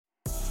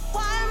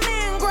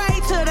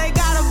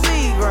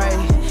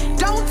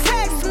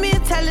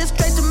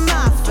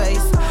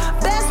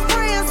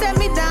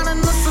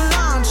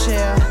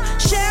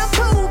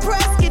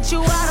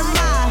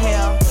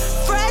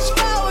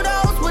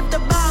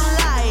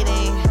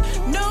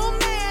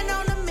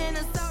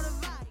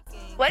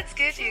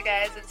to you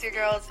guys. It's your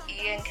girls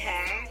E and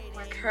K.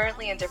 We're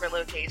currently in different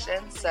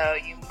locations, so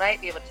you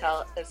might be able to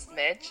tell a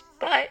smidge,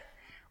 but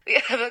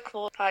we have a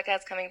cool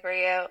podcast coming for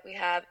you. We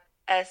have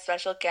a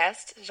special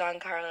guest,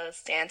 Giancarlo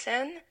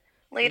Stanton,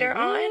 later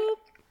on.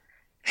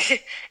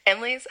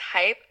 Emily's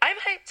hype. I'm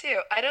hyped too.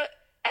 I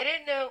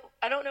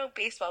don't know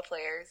baseball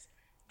players,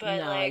 but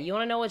no, you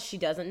want to know what she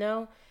doesn't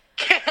know?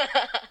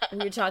 We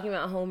were talking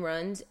about home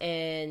runs,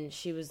 and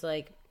she was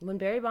like, when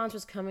Barry Bonds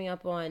was coming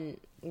up on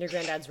your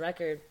granddad's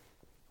record,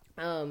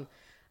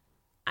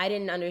 I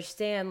didn't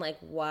understand, like,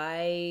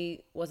 why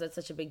was that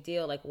such a big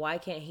deal? Like, why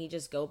can't he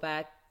just go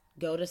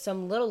to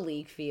some little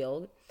league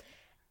field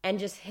and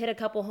just hit a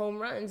couple home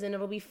runs and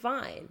it'll be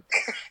fine?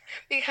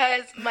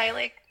 Because my,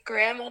 like,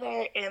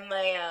 grandmother and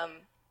my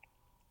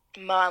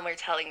mom were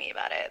telling me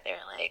about it. They're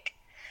like,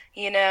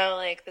 you know,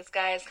 like, this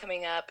guy is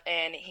coming up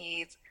and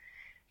he's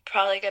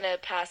probably going to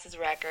pass his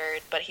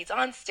record, but he's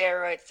on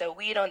steroids, so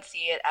we don't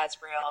see it as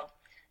real.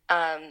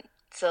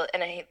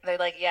 They're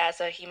like, yeah,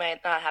 so he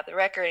might not have the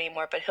record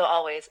anymore, but he'll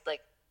always,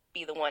 like,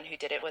 be the one who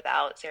did it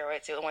without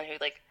steroids, the one who,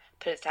 like,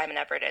 put his time and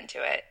effort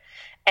into it.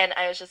 And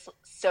I was just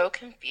so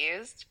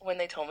confused when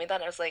they told me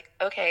that. I was like,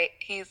 okay,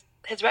 his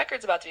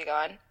record's about to be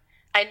gone.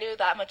 I knew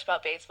that much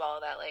about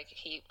baseball that, like,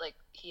 he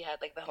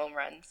had, like, the home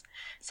runs.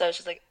 So I was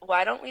just like,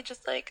 why don't we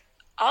just, like,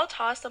 I'll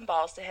toss some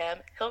balls to him.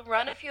 He'll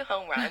run a few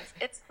home runs.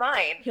 It's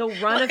fine. He'll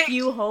run a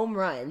few home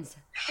runs.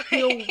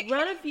 He'll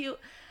run a few.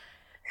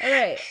 All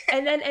right.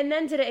 And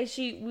then today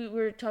we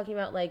were talking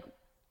about, like,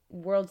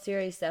 World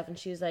Series stuff, and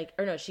she was like,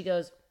 or no, she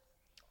goes,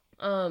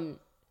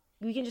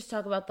 we can just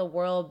talk about the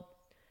World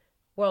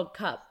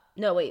Cup.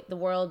 No, wait,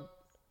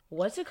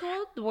 what's it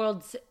called?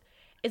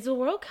 It's the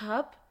World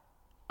Cup.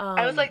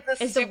 I was like,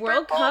 is the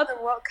World Cup?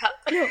 The World Cup.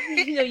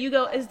 No, you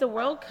go, is the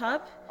World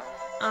Cup,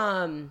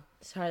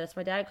 sorry, that's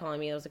my dad calling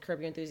me. It was a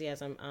Curb Your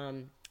Enthusiasm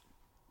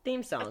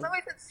theme song. That's why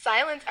we could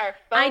silence our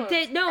phones. I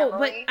did, no,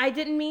 Emily. But I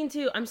didn't mean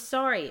to. I'm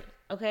sorry,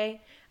 okay?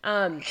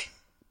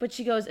 But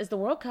she goes, is the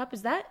World Cup,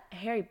 is that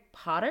Harry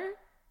Potter?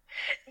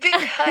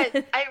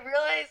 Because I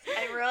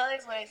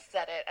realized when I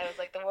said it, I was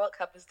like, the World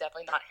Cup is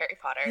definitely not Harry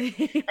Potter.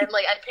 And,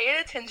 like, I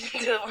paid attention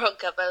to the World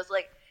Cup. I was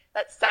like,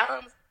 that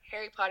sounds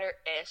Harry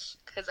Potter-ish,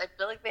 because I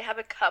feel like they have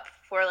a cup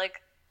for,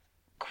 like,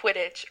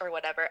 Quidditch or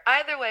whatever.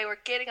 Either way, we're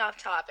getting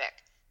off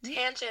topic.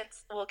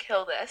 Tangents will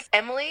kill this.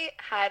 Emily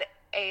had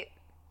a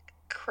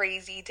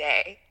crazy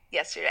day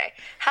yesterday.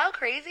 How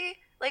crazy?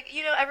 Like,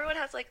 you know, everyone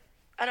has, like,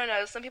 I don't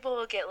know, some people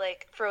will get,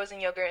 like, frozen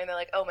yogurt and they're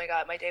like, oh my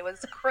god, my day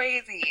was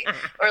crazy.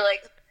 Or,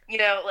 like, you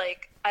know,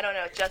 like, I don't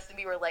know, Justin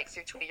Bieber likes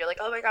your tweet. You're like,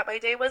 oh my god, my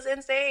day was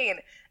insane.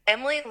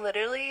 Emily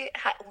literally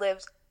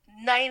lives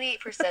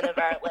 98% of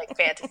our, like,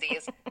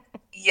 fantasies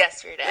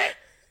yesterday.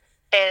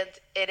 And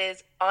it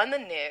is on the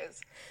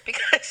news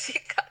because she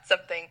got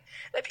something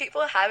that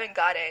people haven't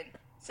gotten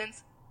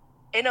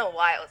in a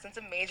while, since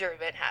a major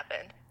event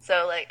happened.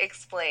 So, like,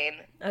 explain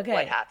what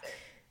happened.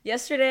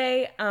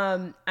 Yesterday,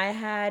 I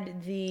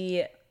had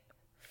the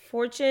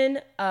fortune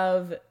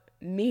of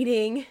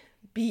meeting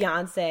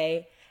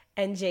Beyonce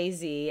and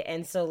Jay-Z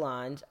and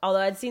Solange. Although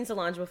I'd seen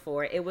Solange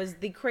before, it was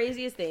the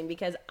craziest thing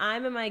because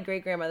I'm in my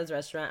great-grandmother's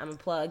restaurant. I'm a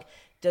plug,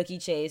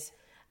 Dookie Chase,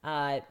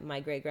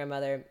 my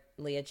great-grandmother,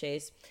 Leah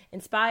Chase,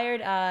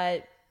 inspired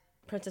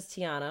Princess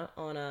Tiana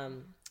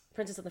on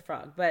Princess of the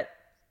Frog. But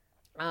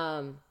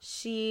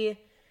she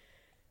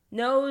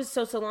knows,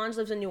 so Solange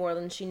lives in New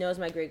Orleans. She knows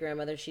my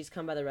great-grandmother. She's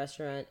come by the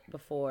restaurant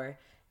before.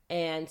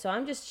 And so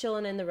I'm just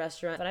chilling in the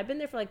restaurant. But I've been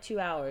there for like 2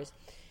 hours.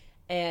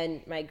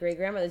 And my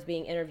great-grandmother's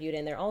being interviewed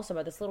in there also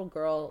by this little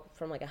girl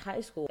from like a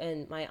high school.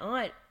 And my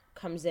aunt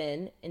comes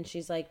in and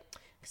she's like,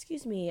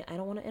 excuse me, I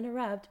don't want to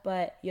interrupt,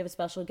 but you have a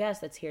special guest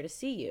that's here to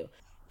see you.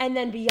 And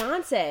then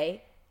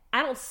Beyonce,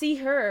 I don't see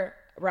her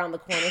around the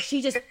corner.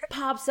 She just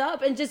pops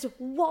up and just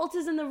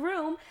waltzes in the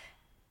room.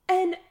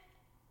 And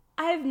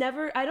I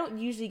don't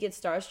usually get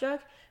starstruck,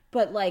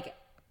 but, like,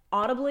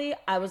 audibly,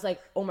 I was like,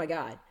 oh my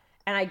God.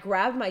 And I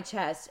grabbed my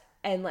chest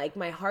and, like,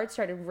 my heart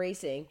started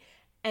racing.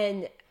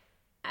 And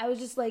I was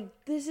just like,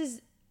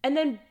 and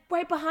then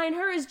right behind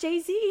her is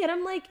Jay-Z. And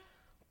I'm like,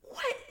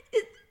 what?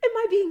 Am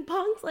I being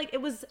punked? Like,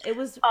 it was.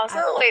 Also,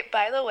 wait,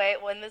 by the way,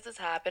 when this is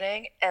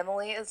happening,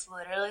 Emily is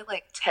literally,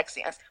 like,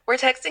 texting us. We're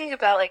texting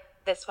about, like,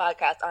 this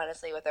podcast,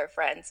 honestly, with our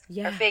friends.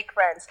 Yeah. Our fake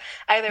friends.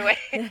 Either way.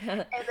 And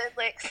then,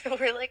 like, so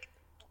we're, like,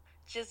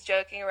 just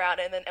joking around,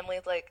 and then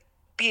Emily's like,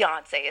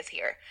 Beyonce is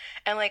here.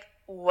 And, like,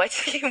 what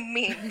do you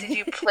mean? Did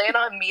you plan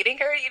on meeting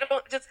her? You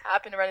don't just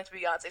happen to run into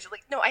Beyonce. She's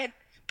like, no,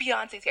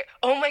 Beyonce's here.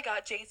 Oh my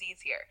God, Jay-Z's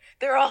here.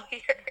 They're all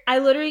here. I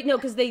literally, no,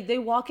 because they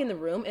walk in the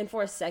room, and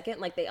for a second,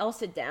 like, they all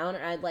sit down,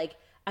 and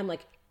I'm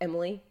like,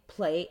 Emily,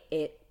 play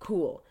it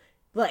cool.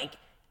 Like,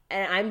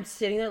 and I'm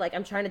sitting there, like,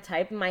 I'm trying to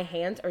type, and my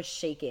hands are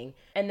shaking.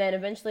 And then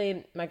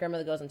eventually, my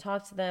grandmother goes and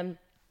talks to them,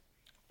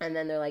 and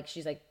then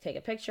she's like, take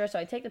a picture. So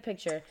I take the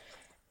picture.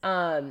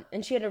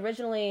 And she had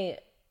originally,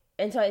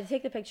 and so I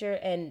take the picture,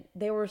 and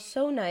they were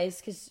so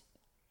nice because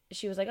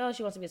she was like, oh,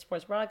 she wants to be a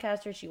sports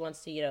broadcaster. She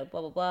wants to,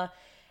 blah, blah, blah.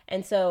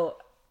 And so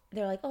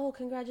they're like, oh,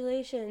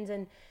 congratulations.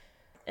 And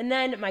And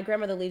then my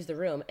grandmother leaves the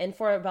room. And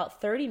for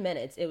about 30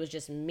 minutes, it was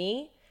just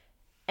me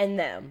and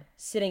them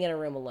sitting in a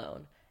room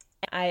alone.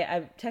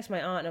 I text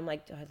my aunt and I'm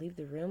like, do I leave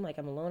the room? Like,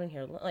 I'm alone in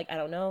here. Like, I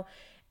don't know.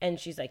 And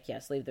she's like,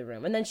 yes, leave the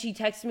room. And then she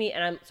texts me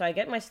and so I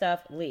get my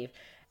stuff, leave.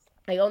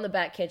 I go in the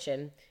back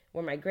kitchen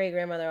where my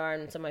great-grandmother are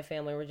and some of my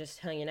family were just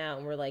hanging out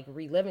and we're like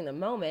reliving the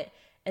moment.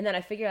 And then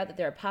I figure out that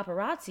there are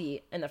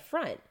paparazzi in the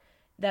front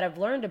that have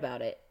learned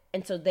about it.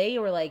 And so they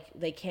were like,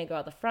 they can't go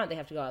out the front. They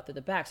have to go out through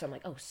the back. So I'm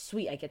like, oh,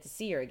 sweet. I get to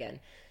see her again.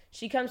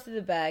 She comes to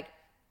the back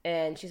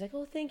and she's like,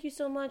 oh, thank you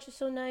so much. It's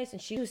so nice.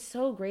 And she was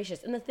so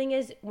gracious. And the thing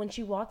is, when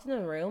she walked in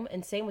the room,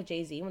 and same with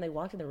Jay-Z, when they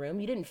walked in the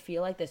room, you didn't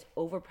feel like this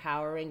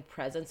overpowering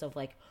presence of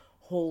like,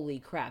 holy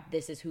crap,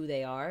 this is who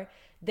they are.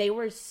 They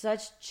were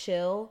such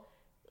chill.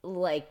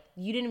 Like,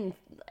 you didn't even,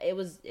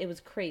 it was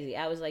crazy.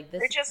 I was like,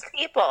 they're just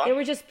people. They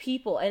were just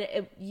people.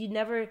 And you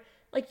never,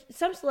 like,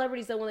 some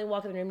celebrities that when they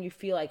walk in the room, you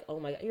feel like,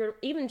 oh my God, you're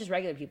even just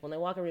regular people. When they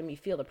walk in the room, you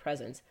feel the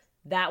presence.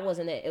 That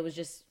wasn't it. It was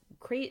just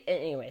crazy.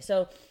 Anyway,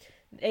 so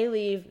they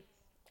leave.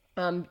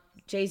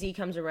 Jay-Z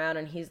comes around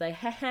and he's like,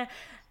 I'm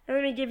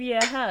going to give you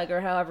a hug,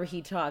 or however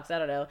he talks. I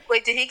don't know.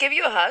 Wait, did he give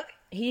you a hug?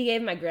 He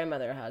gave my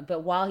grandmother a hug.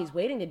 But while he's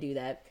waiting to do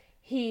that,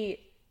 he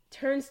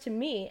turns to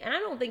me, and I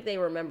don't think they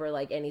remember,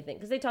 like, anything,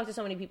 because they talked to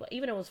so many people,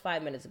 even if it was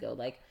 5 minutes ago,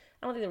 like,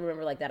 I don't think they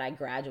remember, like, that I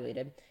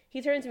graduated.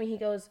 He turns to me, he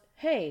goes,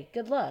 hey,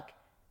 good luck.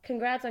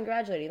 Congrats on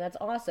graduating. That's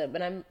awesome.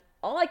 And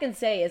all I can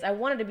say is I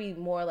wanted to be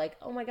more like,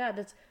 oh my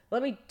God,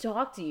 let me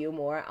talk to you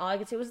more. All I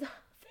could say was,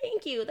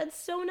 thank you.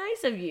 That's so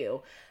nice of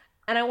you.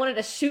 And I wanted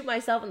to shoot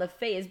myself in the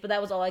face, but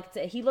that was all I could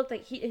say. He looked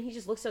like, he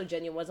just looked so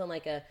genuine. It wasn't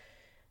like a,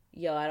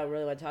 yo, I don't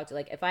really want to talk to you.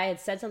 Like, if I had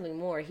said something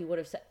more, he would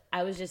have said,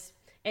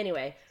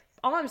 anyway,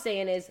 all I'm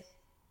saying is,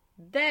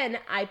 then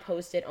I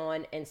posted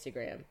on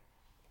Instagram,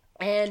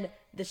 and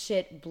the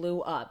shit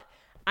blew up.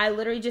 I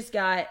literally just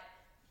got,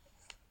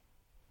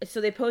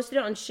 so they posted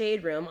it on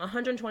Shade Room,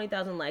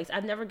 120,000 likes.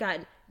 I've never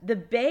gotten, the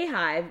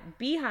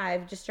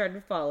Beehive just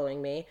started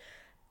following me.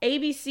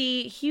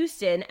 ABC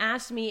Houston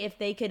asked me if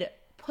they could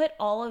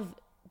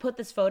put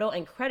this photo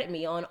and credit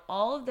me on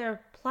all of their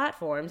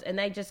platforms, and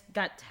they just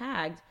got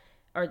tagged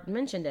or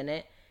mentioned in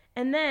it.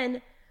 And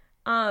then,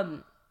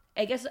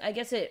 I guess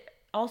it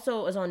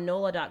also is on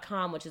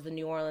NOLA.com, which is the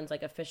New Orleans,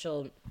 like,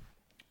 official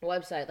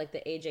website, like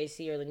the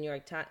AJC or the New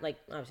York Times, like,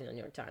 obviously not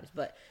New York Times,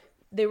 but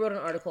they wrote an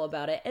article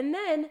about it. And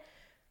then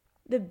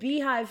the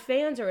Beehive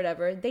fans or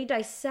whatever, they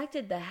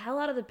dissected the hell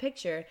out of the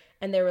picture,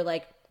 and they were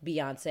like,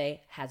 Beyonce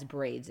has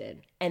braids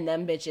in, and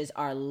them bitches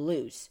are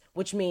loose,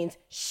 which means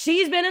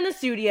she's been in the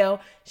studio,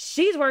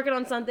 she's working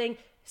on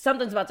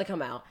something's about to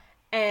come out.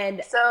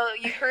 And so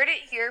you heard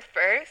it here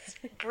first.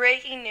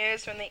 Breaking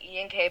news from the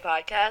E&K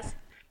podcast.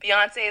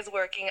 Beyonce is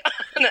working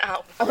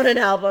on an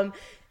album.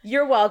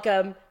 You're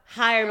welcome.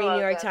 Hire me,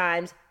 New York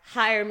Times.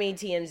 Hire me,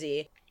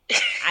 TMZ.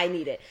 I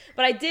need it.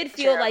 But I did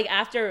feel like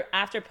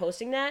after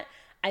posting that,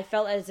 I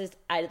felt as if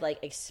I'd, like,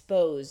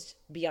 exposed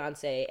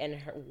Beyonce and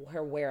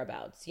her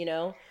whereabouts, you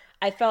know?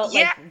 I felt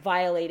like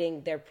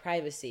violating their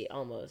privacy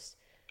almost.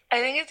 I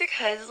think it's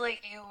because,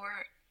 like,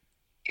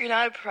 you're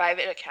not a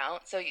private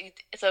account,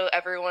 so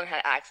everyone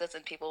had access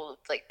and people,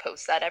 like,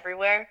 post that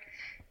everywhere.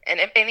 And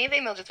if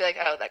anything, they'll just be like,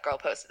 oh, that girl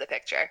posted the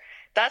picture.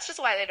 That's just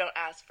why they don't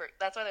ask for,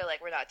 that's why they're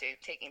like, we're not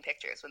taking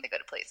pictures when they go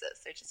to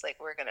places. They're just like,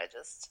 we're going to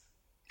just,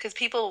 because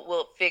people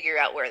will figure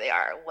out where they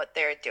are, what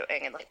they're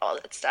doing, and, like, all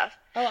that stuff.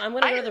 Oh, I'm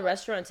going to go to the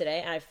restaurant today,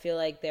 and I feel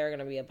like there are going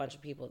to be a bunch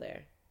of people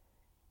there.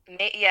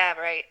 Yeah,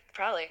 right.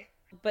 Probably.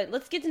 But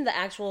let's get into the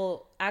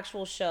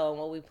actual show and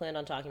what we planned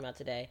on talking about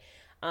today.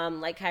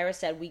 Like Kyra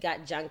said, we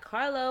got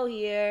Giancarlo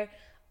here.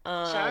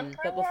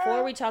 But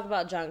before we talk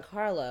about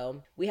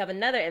Giancarlo, we have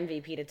another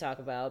MVP to talk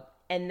about,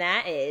 and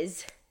that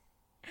is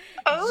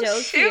Joe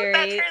Keery.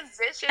 That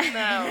transition,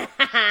 though.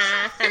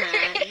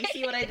 You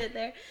see what I did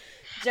there?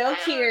 Joe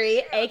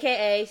Keery,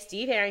 a.k.a.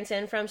 Steve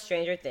Harrington from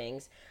Stranger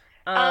Things.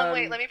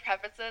 Wait, let me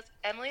preface this.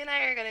 Emily and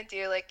I are going to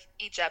do, like,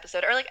 each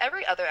episode, or, like,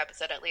 every other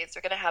episode at least,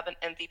 we're going to have an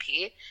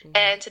MVP. Mm-hmm.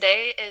 And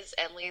today is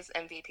Emily's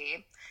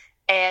MVP.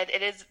 And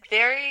it is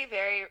very,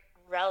 very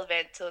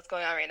relevant to what's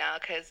going on right now,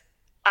 because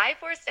I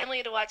forced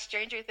Emily to watch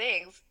Stranger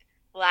Things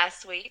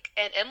last week,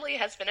 and Emily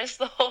has finished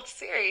the whole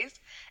series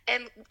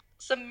and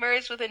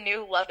submerged with a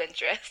new love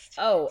interest.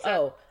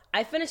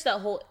 I finished that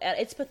whole,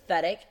 it's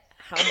pathetic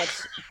how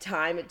much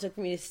time it took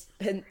me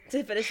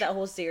to finish that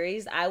whole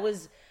series.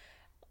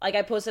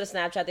 I posted a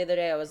Snapchat the other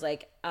day. I was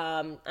like,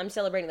 I'm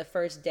celebrating the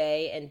first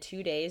day and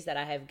 2 days that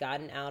I have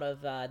gotten out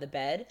of the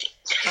bed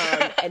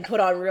and put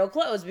on real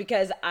clothes,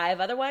 because I've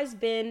otherwise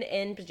been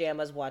in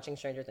pajamas watching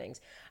Stranger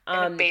Things.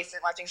 In the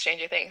basement watching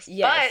Stranger Things.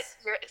 Yes.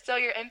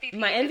 But your MVP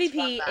My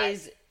MVP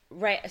is,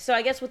 right, so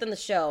I guess within the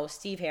show,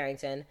 Steve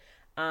Harrington,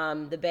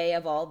 the Bay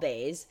of all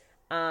bays.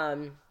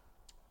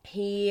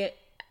 He,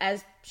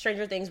 as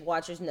Stranger Things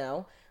watchers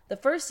know, the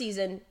first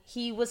season,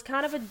 he was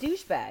kind of a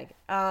douchebag.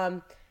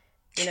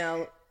 You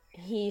know,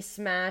 he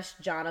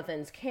smashed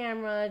Jonathan's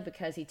camera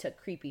because he took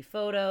creepy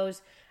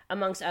photos,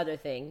 amongst other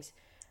things.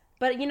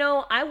 But, you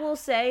know, I will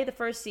say the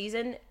first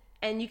season,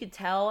 and you could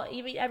tell,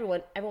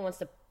 everyone wants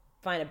to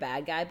find a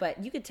bad guy,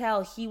 but you could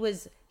tell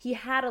he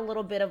had a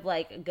little bit of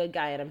like a good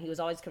guy in him. He was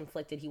always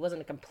conflicted. He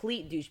wasn't a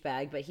complete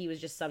douchebag, but he was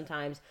just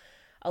sometimes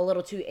a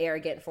little too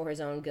arrogant for his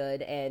own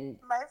good, and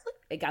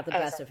it got the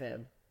best of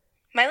him.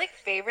 My like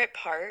favorite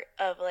part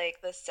of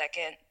like the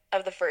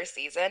first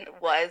season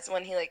was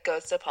when he like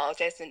goes to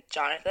apologize to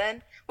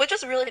Jonathan, which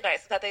was really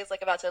nice. I thought he's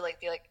like about to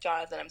like be like,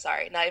 Jonathan, I'm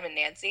sorry, not even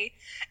Nancy.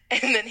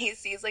 And then he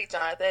sees like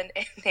Jonathan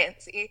and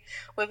Nancy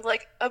with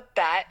like a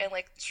bat and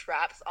like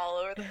traps all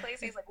over the place.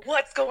 He's like,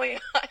 what's going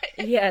on?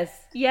 Yes,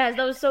 that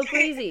was so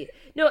crazy.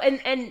 No,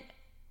 and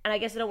I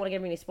guess I don't want to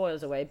give any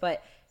spoilers away,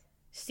 but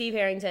Steve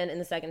Harrington in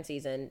the second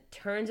season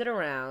turns it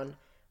around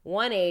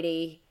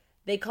 180.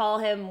 They call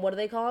him, what do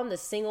they call him? The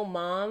single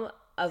mom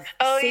of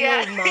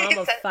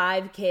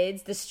 5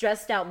 kids, the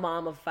stressed out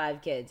mom of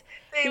 5 kids.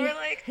 They were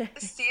like,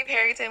 Steve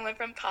Harrington went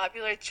from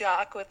popular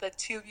jock with a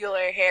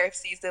tubular hair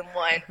season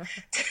 1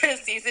 to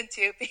season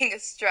 2 being a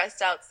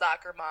stressed out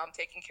soccer mom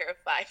taking care of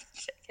 5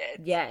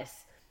 kids.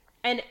 Yes.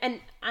 And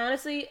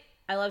honestly,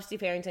 I love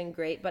Steve Harrington,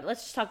 great, but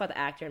let's just talk about the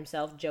actor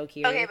himself, Joe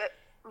Keery. Okay, but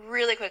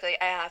really quickly,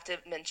 I have to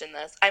mention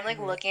this. I'm like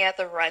looking at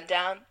the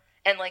rundown,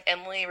 and like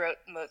Emily wrote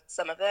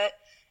some of it,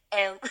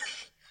 and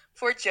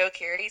for Joe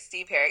Keery,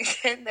 Steve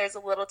Harrington, there's a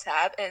little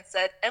tab, and it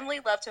said, Emily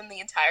loved him the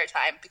entire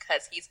time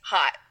because he's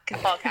hot,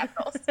 all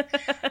capitals.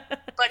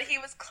 But he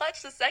was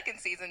clutch the second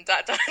season, ...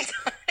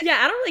 Yeah,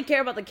 I don't really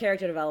care about the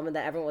character development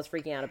that everyone was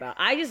freaking out about.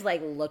 I just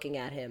like looking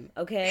at him,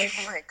 okay?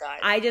 Oh my God.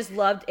 I just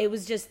loved, it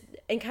was just,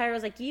 and Kyra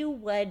was like, you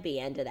would be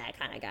into that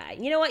kind of guy.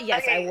 You know what?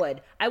 Yes, okay. I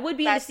would. I would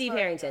be into Steve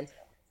Harrington.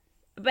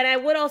 But I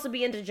would also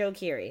be into Joe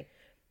Keery.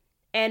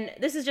 And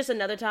this is just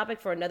another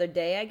topic for another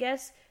day, I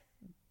guess.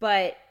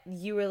 But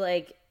you were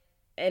like,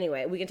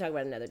 anyway, we can talk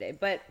about it another day.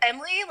 But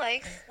Emily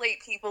likes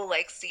like people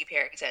like Steve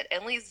Harrington.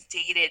 Emily's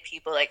dated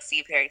people like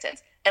Steve Harrington.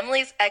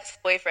 Emily's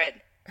ex-boyfriend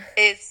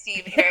is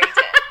Steve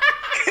Harrington.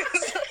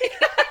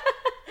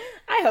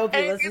 I hope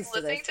he listens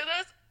to this.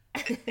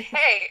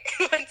 Hey,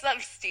 what's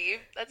up, Steve?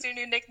 That's your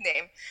new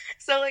nickname.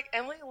 So like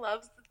Emily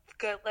loves the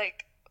good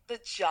like the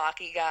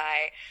jockey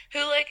guy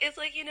who like is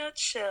like, you know,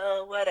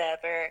 chill,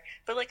 whatever,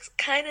 but like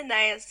kind of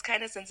nice,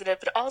 kind of sensitive,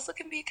 but also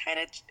can be kind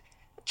of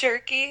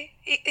jerky.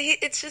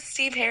 It's just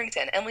Steve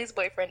Harrington. Emily's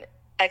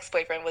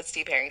ex-boyfriend was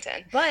Steve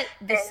Harrington. But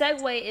the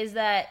segue is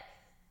that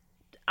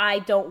I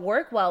don't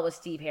work well with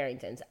Steve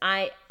Harringtons.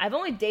 I've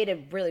only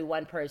dated really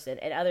one person,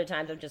 and other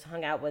times I've just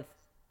hung out with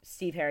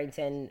Steve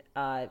Harrington,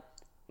 I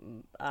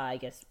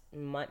guess,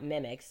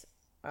 mimics.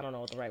 I don't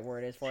know what the right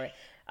word is for it.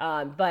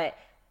 But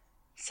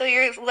so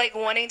you're like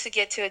wanting to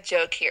get to a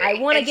Joe Keery. I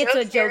want to get to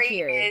a Joe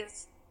Keery.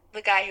 Is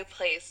the guy who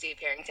plays Steve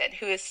Harrington,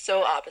 who is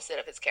so opposite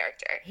of his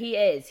character. He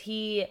is.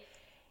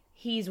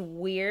 He's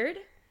weird,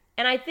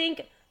 and I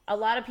think a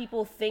lot of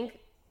people think,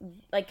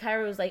 like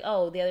Kyra was like,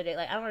 oh, the other day,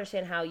 like, I don't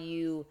understand how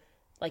you,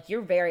 like,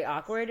 you're very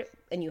awkward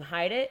and you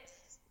hide it,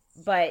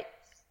 but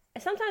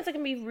sometimes it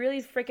can be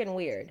really freaking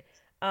weird.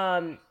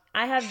 I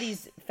have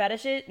these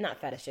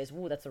not fetishes.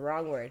 Ooh, that's the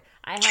wrong word.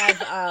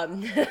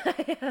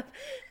 I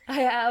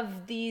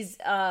have these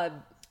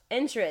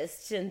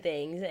interests in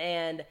things,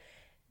 and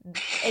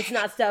it's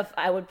not stuff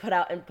I would put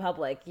out in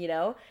public, you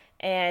know?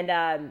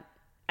 And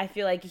I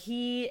feel like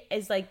he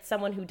is like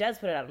someone who does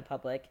put it out in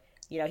public.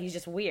 You know, he's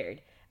just weird.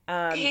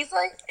 He's just,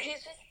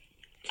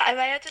 if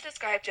I had to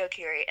describe Joe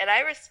Keery, and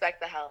I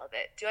respect the hell of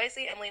it. Do I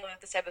see Emily with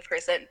this type of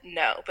person?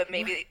 No, but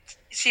maybe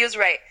she was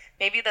right.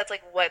 Maybe that's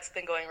like what's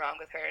been going wrong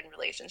with her in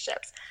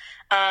relationships.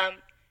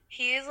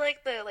 He's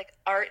like the like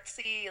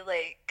artsy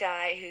like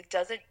guy who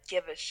doesn't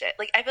give a shit.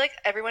 Like I feel like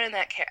everyone in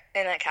that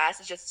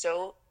cast is just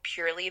so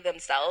purely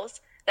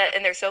themselves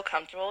and they're so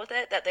comfortable with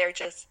it that they're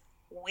just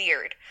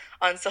weird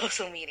on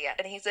social media.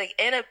 And he's like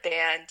in a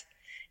band.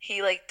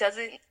 He like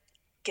doesn't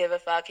give a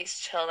fuck. He's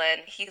chilling.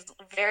 He's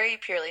very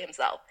purely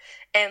himself.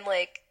 And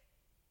like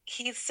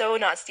he's so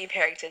not Steve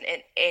Harrington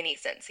in any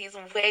sense. He's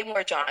way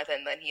more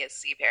Jonathan than he is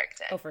Steve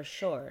Harrington. Oh, for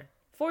sure.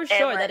 For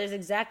sure. Like, that is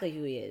exactly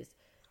who he is.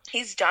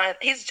 He's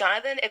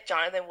Jonathan if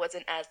Jonathan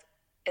wasn't as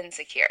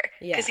insecure.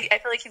 Yeah. Because I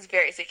feel like he's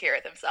very secure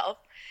with himself.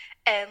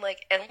 And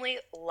like Emily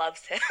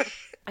loves him.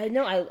 I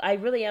know. I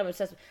really am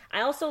obsessed.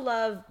 I also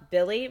love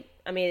Billy.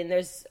 I mean,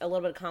 there's a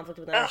little bit of conflict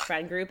within our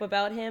friend group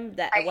about him,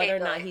 that whether or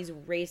not he's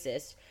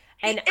racist.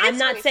 And I'm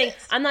not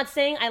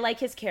saying I like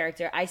his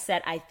character. I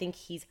said I think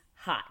he's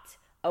hot.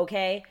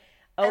 Okay?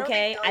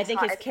 I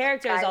think his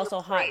character is also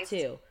hot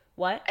too.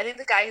 What? I think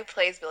the guy who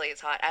plays Billy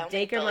is hot.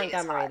 Dacre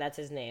Montgomery, that's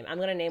his name. I'm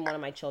going to name one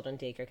of my children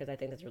Dacre because I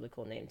think that's a really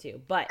cool name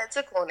too. But it's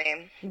a cool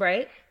name.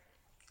 Right?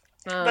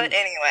 But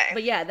anyway.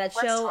 But yeah, that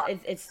show,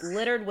 it's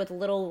littered with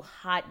little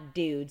hot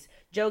dudes.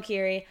 Joe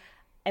Keery,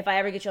 if I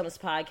ever get you on this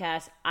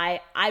podcast,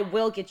 I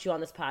will get you on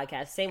this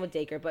podcast. Same with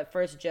Dacre. But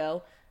first,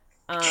 Joe,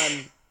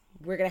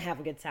 we're going to have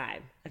a good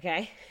time.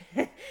 Okay?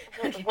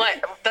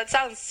 What? That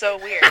sounds so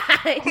weird.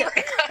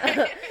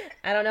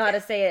 I don't know how to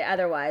say it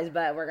otherwise,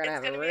 but we're going to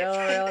have a real good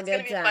time. It's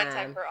going to be a fun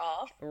time for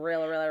all.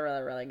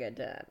 Really good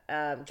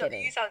time.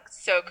 Kidding. You sound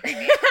so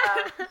creepy.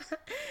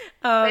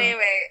 But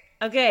anyway.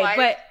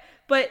 Okay,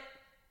 but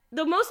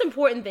the most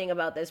important thing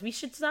about this, we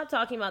should stop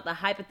talking about the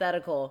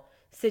hypothetical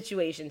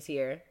situations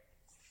here.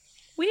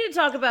 We need to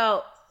talk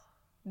about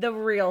the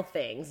real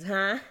things,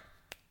 huh?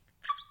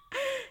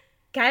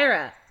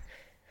 Kyra.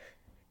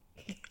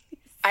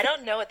 I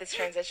don't know what this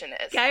transition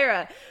is.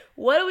 Kyra,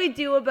 what do we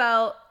do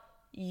about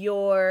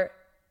your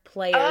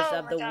players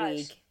of the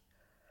week?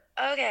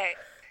 Okay.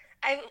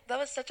 That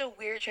was such a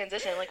weird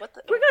transition. Like, what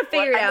the... We're going to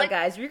figure it out,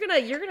 guys. You're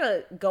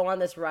gonna go on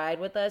this ride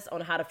with us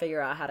on how to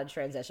figure out how to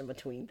transition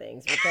between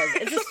things, because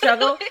it's a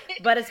struggle,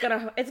 but it's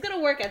gonna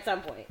work at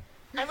some point.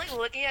 I'm, like,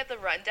 looking at the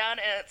rundown,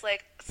 and it's,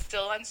 like,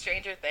 still on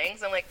Stranger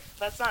Things. I'm like,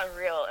 that's not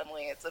real,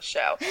 Emily. It's a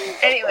show.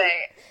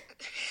 Anyway,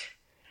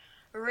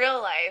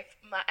 real life,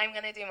 I'm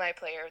going to do my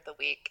player of the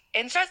week.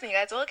 And trust me,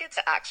 guys, we'll get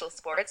to actual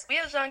sports. We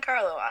have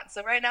Giancarlo on,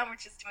 so right now we're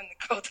just doing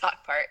the girl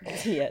talk part.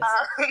 Yes.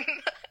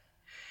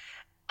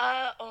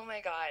 Oh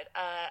my god.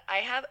 I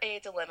have a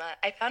dilemma.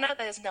 I found out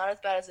that it's not as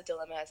bad as a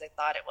dilemma as I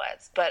thought it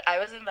was, but I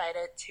was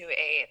invited to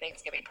a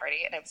Thanksgiving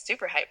party, and I'm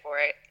super hyped for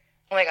it.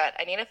 Oh my god,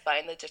 I need to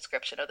find the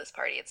description of this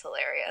party. It's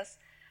hilarious.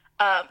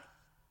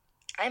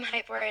 I'm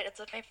hyped for it. It's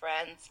with my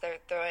friends. They're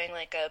throwing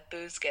like a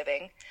booze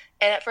giving.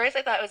 And at first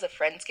I thought it was a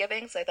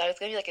Friendsgiving, so I thought it was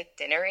going to be like a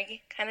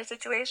dinner-y kind of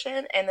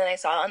situation. And then I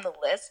saw on the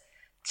list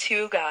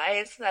 2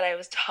 guys that I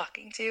was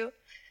talking to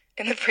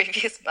in the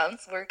previous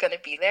months were going to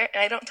be there.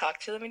 And I don't talk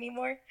to them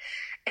anymore.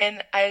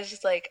 And I was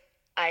just like,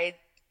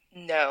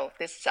 no,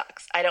 this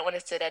sucks. I don't want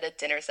to sit at a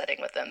dinner setting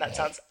with them. That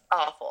sounds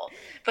awful.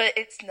 But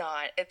it's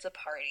not. It's a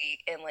party.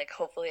 And like,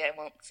 hopefully I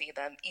won't see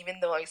them, even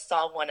though I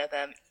saw one of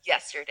them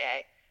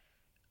yesterday.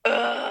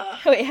 Ugh.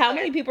 Wait, how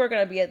many people are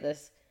going to be at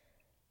this?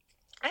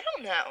 I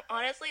don't know.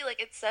 Honestly,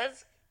 like, it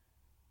says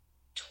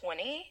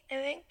 20, I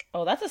think.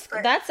 Oh,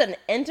 that's an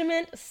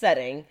intimate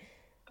setting.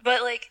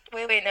 But, like,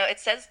 wait, no. It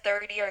says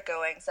 30 are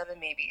going, 7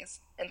 maybes,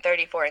 and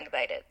 34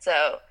 invited.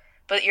 So,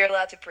 but you're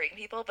allowed to bring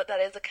people, but that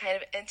is a kind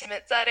of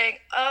intimate setting.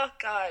 Oh,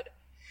 God.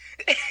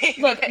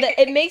 Look,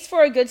 it makes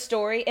for a good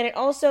story, and it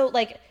also,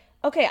 like,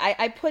 okay,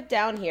 I put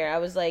down here, I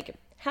was like,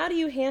 how do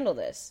you handle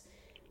this?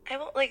 I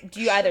won't, like,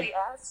 do you either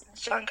ask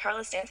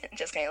Giancarlo Stanton?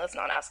 Just kidding, let's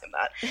not ask him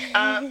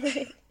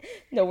that.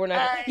 No, we're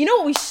not. You know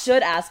what, we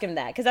should ask him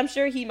that, because I'm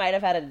sure he might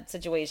have had a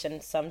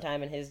situation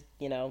sometime in his,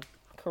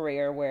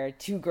 career where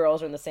 2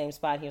 girls are in the same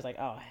spot, and he was like,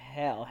 oh,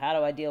 hell, how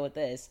do I deal with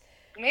this?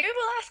 Maybe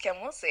we'll ask him,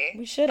 we'll see.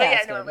 We should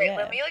ask him, wait,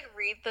 let me, like,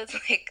 read this,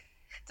 like,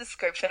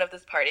 description of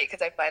this party,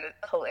 because I find it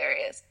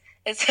hilarious.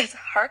 It says,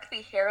 "Hark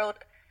the Herald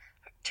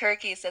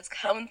Turkey says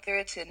coming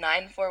through to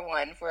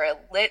 941 for a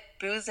lit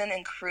boozin'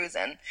 and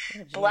cruisin'.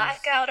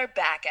 Blackout or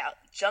back out.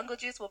 Jungle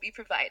juice will be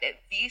provided.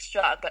 Be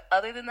strong. But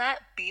other than that,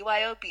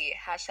 BYOB.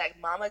 Hashtag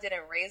mama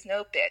didn't raise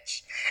no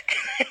bitch."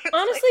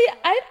 Honestly,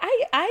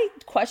 I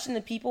question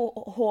the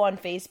people who on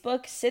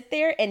Facebook sit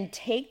there and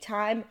take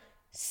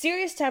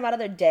serious time out of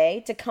their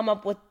day to come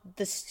up with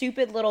the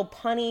stupid little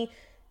punny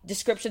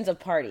descriptions of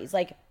parties.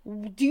 Like,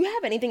 do you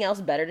have anything else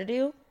better to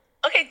do?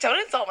 Okay, don't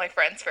insult my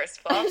friends, first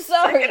of all. I'm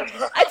sorry.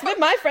 It's been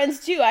my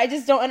friends, too. I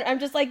just don't... I'm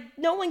just like,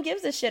 no one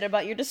gives a shit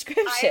about your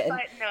description.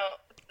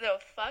 No,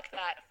 fuck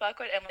that. Fuck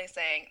what Emily's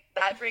saying.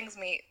 That brings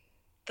me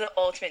the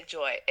ultimate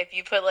joy. If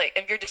you put, like...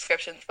 If your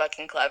description's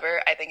fucking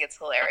clever, I think it's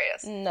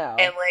hilarious. No.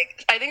 And,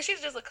 like, I think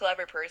she's just a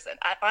clever person.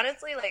 I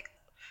honestly, like...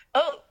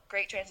 Oh,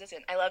 great transition.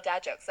 I love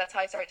dad jokes. That's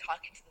how I started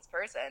talking to this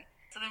person.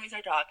 So then we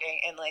started talking,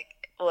 and,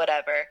 like,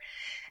 whatever.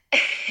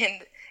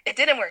 And it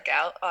didn't work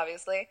out,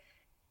 obviously.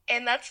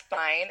 And that's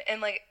fine.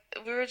 And, like,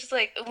 we were just,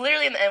 like,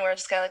 literally in the end, we were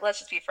just kind of like, let's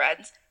just be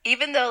friends.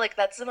 Even though, like,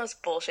 that's the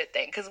most bullshit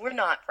thing, because we're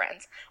not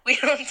friends. We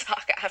don't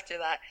talk after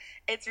that.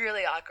 It's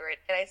really awkward.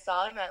 And I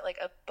saw him at, like,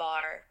 a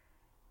bar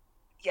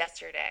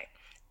yesterday.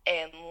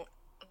 And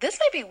this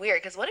might be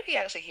weird, because what if he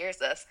actually hears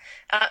this?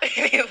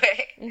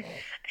 Anyway,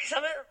 I saw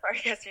him at the bar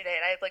yesterday,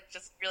 and I, like,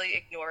 just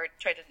really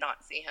tried to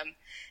not see him.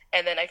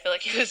 And then I feel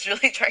like he was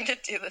really trying to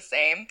do the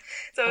same.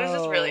 So it was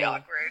just really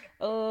awkward.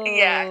 Oh.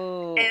 Yeah.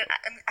 And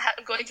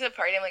I'm going to the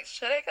party. I'm like,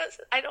 should I go?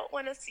 I don't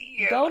want to see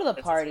you. Go to the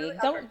party. Really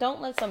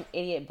don't let some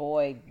idiot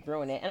boy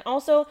ruin it. And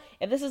also,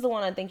 if this is the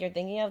one I think you're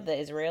thinking of, the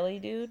Israeli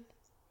dude.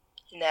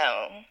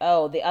 No.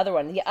 Oh, the other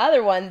one. The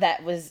other one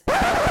that was...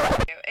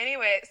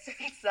 Anyway,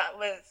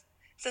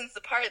 since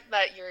the part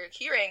that you're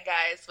hearing,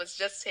 guys, was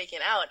just taken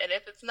out, and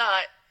if it's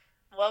not,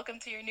 welcome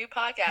to your new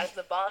podcast,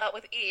 The Ball Out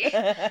with E.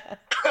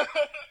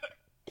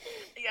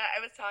 Yeah,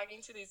 I was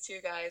talking to these 2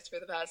 guys for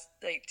the past,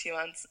 like, 2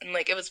 months, and,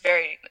 like, it was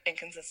very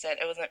inconsistent.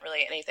 It wasn't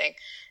really anything.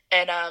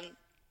 And,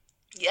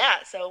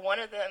 yeah, so one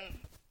of them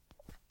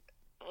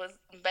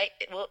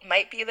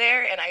might be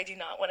there, and I do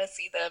not want to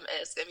see them,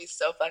 and it's going to be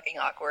so fucking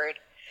awkward.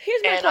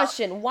 Here's my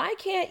question. Why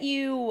can't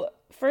you,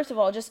 first of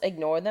all, just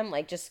ignore them,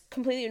 like, just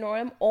completely ignore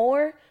them,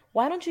 or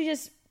why don't you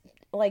just,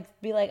 like,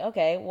 be like,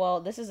 okay, well,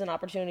 this is an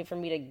opportunity for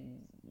me to...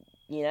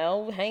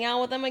 hang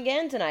out with them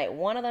again tonight.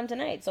 One of them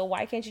tonight. So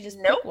why can't you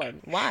just pick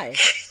one? Why?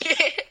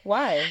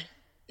 Why?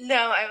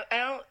 No,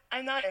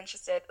 I'm not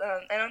interested.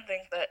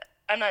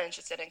 I'm not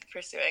interested in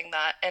pursuing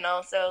that. And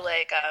also,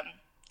 like,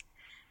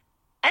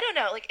 I don't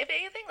know. Like, if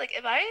anything, like,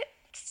 if I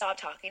stop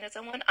talking to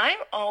someone, I'm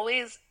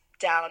always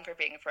down for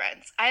being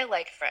friends. I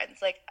like friends.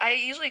 Like, I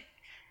usually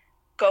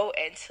go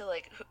into,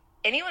 like,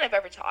 anyone I've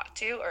ever talked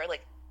to or,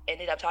 like,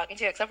 ended up talking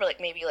to, except for,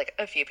 like, maybe, like,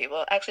 a few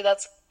people. Actually,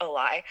 that's a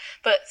lie.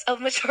 But a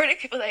majority of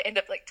people that I end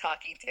up, like,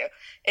 talking to,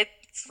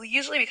 it's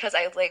usually because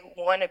I, like,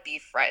 want to be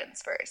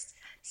friends first.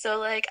 So,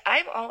 like,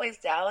 I'm always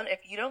down. If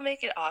you don't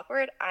make it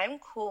awkward, I'm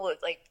cool with,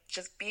 like,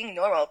 just being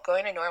normal,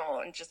 going to normal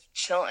and just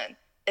chilling.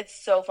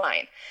 It's so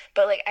fine.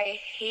 But, like, I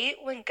hate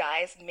when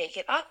guys make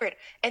it awkward.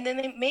 And then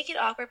they make it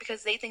awkward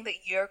because they think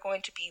that you're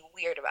going to be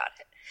weird about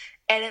it.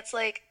 And it's,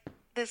 like,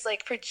 this,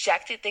 like,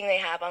 projected thing they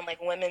have on,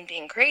 like, women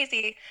being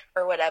crazy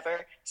or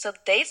whatever. So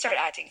they start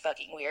acting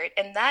fucking weird.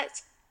 And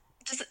that's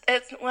just,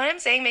 it's, when I'm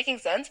saying making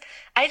sense,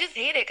 I just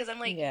hate it because I'm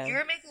like,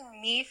 you're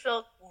making me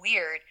feel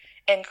weird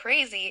and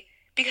crazy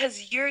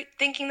because you're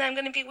thinking that I'm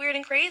going to be weird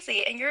and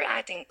crazy and you're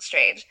acting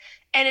strange.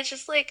 And it's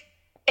just like,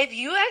 if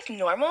you act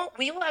normal,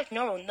 we will act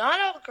normal. Not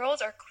all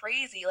girls are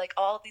crazy like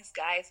all these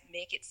guys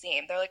make it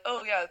seem. They're like,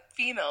 oh yeah,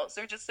 females,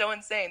 they're just so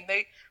insane.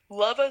 They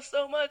love us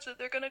so much that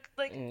they're going to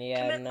like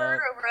commit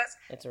murder over us.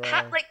 It's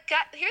wrong.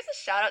 Here's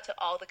a shout out to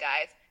all the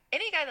guys.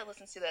 Any guy that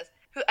listens to this,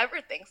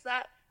 whoever thinks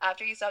that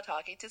after you stop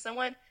talking to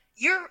someone,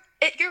 you're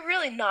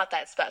really not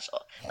that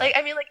special. Like,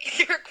 I mean, like,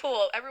 you're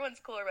cool. Everyone's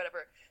cool or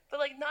whatever. But,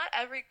 like, not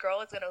every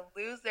girl is going to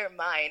lose their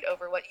mind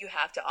over what you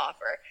have to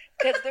offer.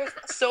 Because there's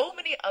so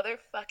many other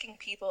fucking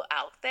people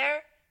out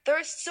there. There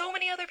are so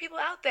many other people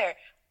out there.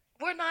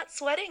 We're not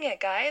sweating it,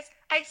 guys.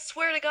 I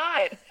swear to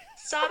God.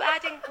 Stop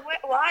acting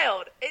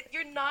wild.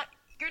 You're not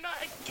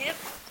a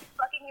gift to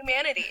fucking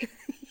humanity.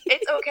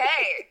 It's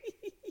okay.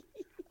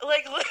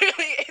 Like,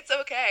 literally, it's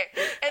okay.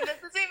 And this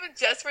isn't even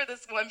just for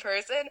this one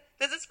person.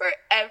 This is for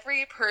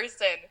every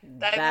person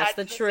that I've had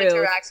this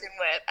interaction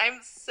with. I'm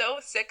so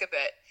sick of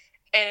it.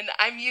 And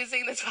I'm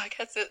using this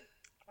podcast to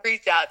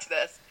reach out to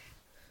this.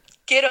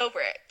 Get over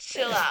it.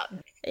 Chill out.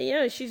 You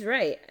know, she's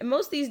right.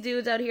 Most of these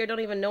dudes out here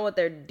don't even know what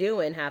they're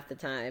doing half the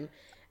time.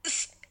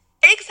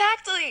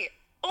 Exactly.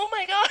 Oh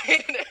my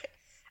God.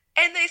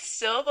 And they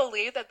still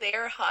believe that they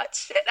are hot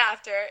shit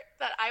after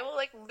that I will,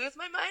 like, lose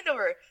my mind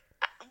over.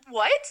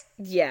 What?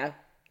 Yeah.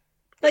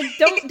 Like,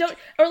 don't,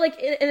 or like,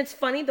 and it's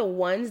funny, the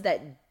ones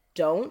that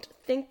don't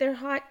think they're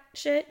hot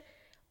shit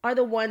are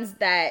the ones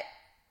that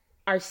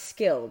are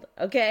skilled,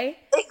 okay?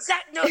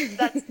 No,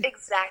 that's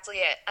exactly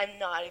it. I'm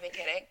not even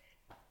kidding.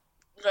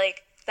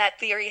 Like, that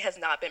theory has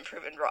not been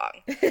proven wrong.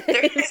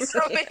 There's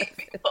so many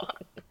people.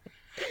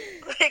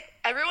 Like,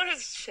 everyone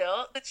who's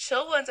chill, the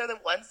chill ones are the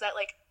ones that,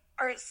 like,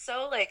 are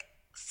so, like,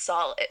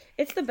 solid.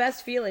 It's the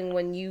best feeling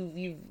when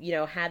you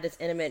know, had this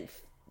intimate,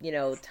 you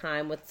know,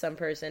 time with some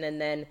person and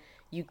then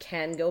you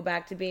can go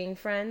back to being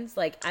friends.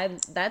 Like,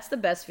 that's the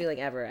best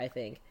feeling ever, I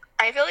think.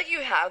 I feel like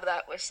you have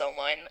that with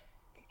someone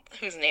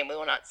whose name we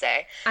will not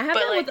say. I have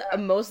that with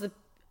most of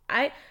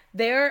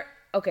the...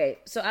 Okay,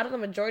 so out of the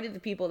majority of the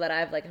people that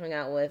I've, like, hung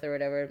out with or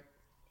whatever,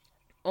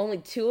 only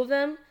 2 of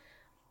them,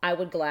 I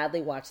would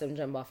gladly watch them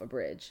jump off a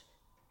bridge.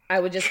 I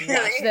would just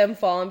watch them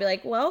fall and be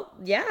like, well,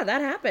 yeah,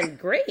 that happened.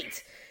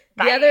 Great.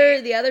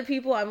 The other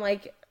people, I'm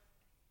like,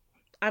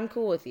 I'm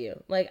cool with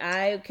you. Like,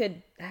 I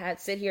could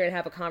sit here and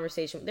have a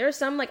conversation. There are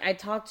some, like, I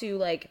talk to,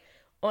 like,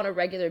 on a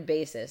regular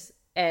basis,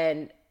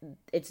 and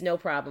it's no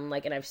problem.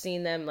 Like, and I've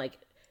seen them, like,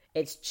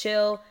 it's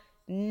chill,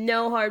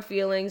 no hard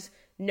feelings,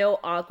 no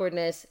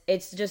awkwardness.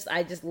 It's just,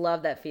 I just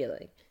love that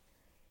feeling.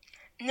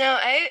 No,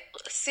 I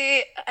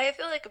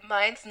feel like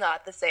mine's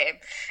not the same.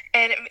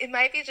 And it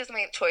might be just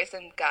my choice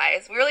in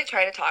guys. We were, like,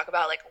 trying to talk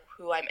about, like,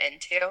 who I'm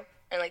into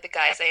and, like, the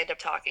guys I end up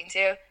talking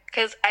to.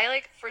 Because I,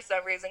 like, for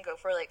some reason go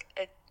for, like,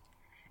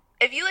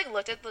 if you, like,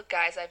 looked at the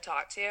guys I've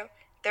talked to,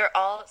 they're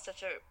all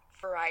such a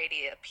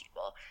variety of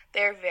people.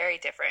 They're very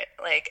different.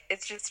 Like,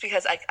 it's just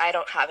because I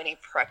don't have any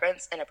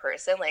preference in a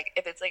person. Like,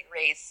 if it's, like,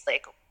 race,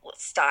 like,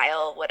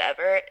 style,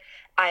 whatever,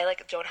 I,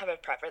 like, don't have a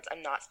preference.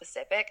 I'm not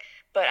specific.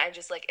 But I'm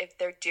just, like, if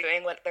they're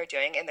doing what they're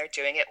doing and they're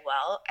doing it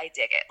well, I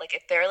dig it. Like,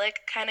 if they're, like,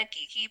 kind of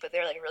geeky, but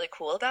they're, like, really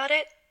cool about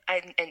it,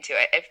 I'm into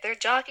it. If they're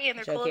jockey and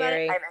they're cool about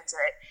it, I'm into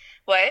it.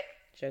 What?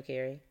 Joe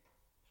Keery.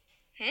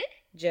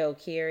 Joe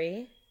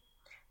Keery.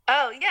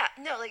 Oh, yeah.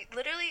 No, like,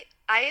 literally,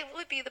 I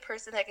would be the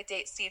person that could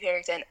date Steve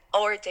Harrington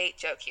or date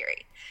Joe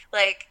Keery.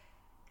 Like,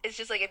 it's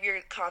just, like, if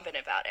you're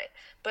confident about it.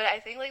 But I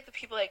think, like, the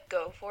people I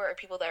go for are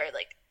people that are,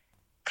 like,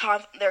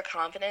 their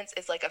confidence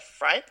is, like, a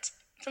front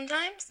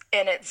sometimes.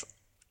 And it's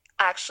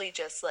actually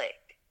just, like,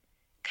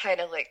 kind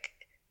of, like,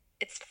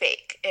 it's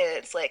fake. And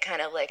it's, like,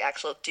 kind of, like,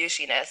 actual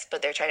douchiness,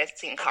 but they're trying to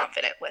seem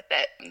confident with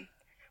it.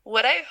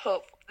 What I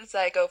hope is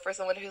that I go for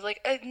someone who's, like,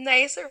 a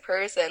nicer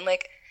person,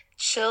 like,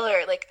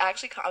 chiller, like,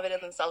 actually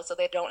confident in themselves so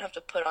they don't have to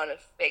put on a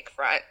fake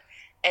front.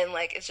 And,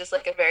 like, it's just,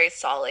 like, a very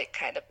solid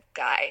kind of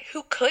guy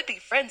who could be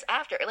friends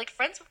after. Like,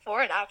 friends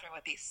before and after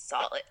would be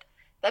solid.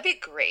 That'd be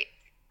great.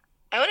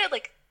 I want to,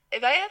 like,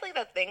 if I had, like,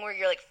 that thing where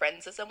you're, like,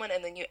 friends with someone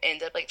and then you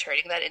end up, like,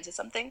 turning that into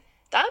something,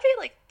 that would be,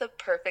 like, the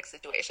perfect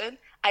situation.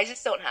 I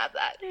just don't have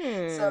that.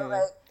 So,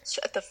 like,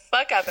 shut the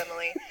fuck up,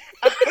 Emily.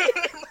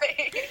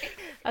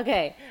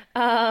 Okay.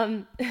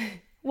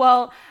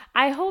 Well,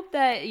 I hope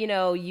that, you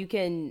know, you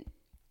can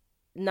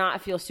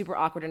not feel super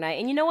awkward tonight.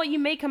 And you know what? You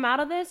may come out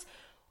of this.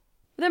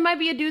 There might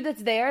be a dude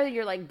that's there that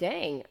you're like,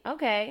 dang,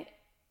 okay.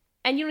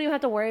 And you don't even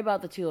have to worry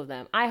about the two of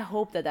them. I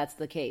hope that that's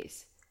the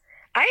case.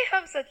 I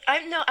hope so.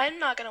 I'm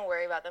not going to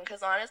worry about them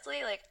because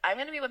honestly, like, I'm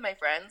going to be with my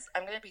friends.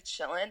 I'm going to be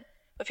chilling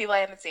with people I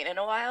haven't seen in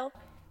a while.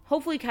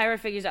 Hopefully Kyra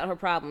figures out her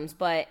problems.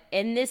 But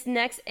in this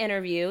next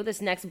interview,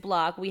 this next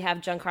block, we have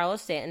Giancarlo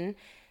Stanton,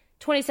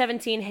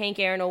 2017 Hank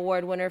Aaron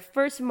Award winner,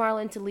 first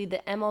Marlin to lead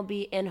the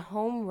MLB in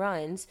home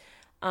runs.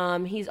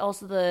 He's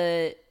also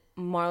the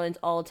Marlins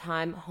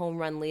all-time home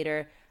run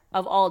leader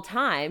of all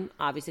time,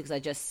 obviously, because I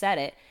just said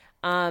it.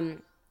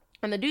 And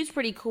the dude's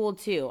pretty cool,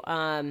 too.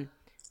 And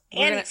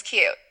he's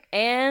cute.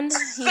 And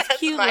he's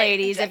cute,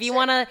 ladies. If you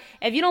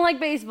don't like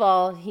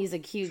baseball, he's a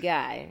cute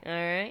guy. All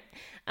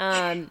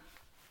right.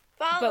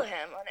 Follow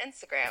him on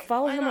Instagram.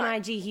 Follow him on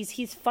IG.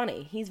 He's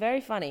funny. He's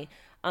very funny.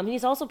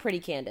 He's also pretty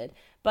candid.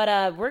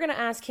 But we're gonna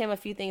ask him a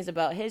few things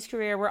about his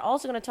career. We're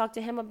also gonna talk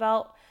to him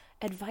about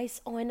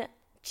advice on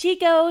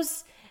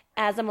Chicos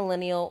as a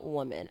millennial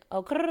woman.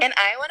 Okay. And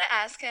I want to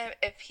ask him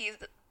if he's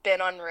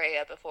been on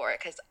Rhea before,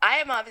 because I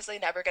am obviously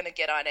never going to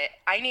get on it.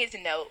 I need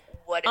to know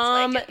what it's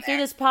like in there. Through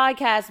this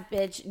podcast,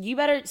 bitch, you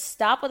better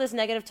stop with this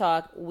negative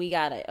talk. We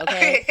got it,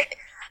 okay?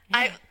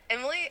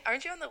 Emily,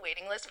 aren't you on the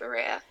waiting list for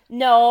Rhea?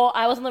 No,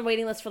 I was on the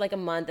waiting list for like a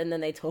month, and then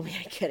they told me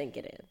I couldn't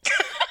get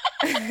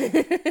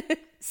in.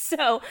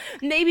 So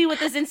maybe with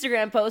this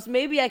Instagram post,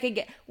 maybe I could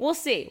get. We'll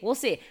see.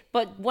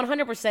 But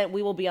 100%,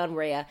 we will be on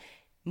Rhea.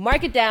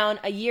 Mark it down.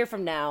 A year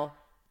from now.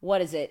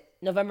 What is it?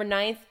 November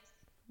 9th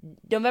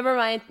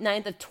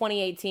of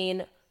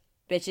 2018.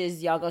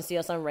 Bitches, y'all gonna see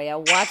us on Rhea.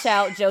 Watch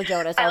out, Joe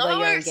Jonas, although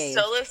you're engaged.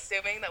 We're still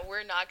assuming that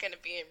we're not gonna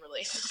be in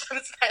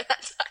relationships by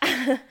that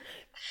time.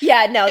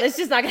 Yeah, no, that's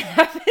just not gonna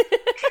happen.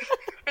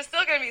 We're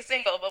still gonna be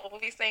single, but we'll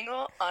be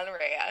single on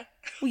Rhea.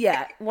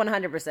 Yeah,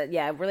 100%.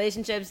 Yeah,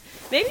 relationships.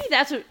 Maybe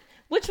that's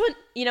which one?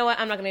 You know what?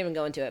 I'm not gonna even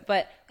go into it.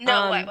 But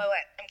no, what?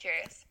 I'm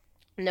curious.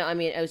 No, I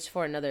mean it was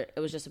for another.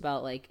 It was just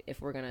about like if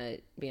we're gonna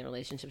be in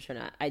relationships or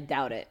not. I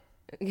doubt it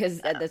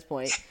because at this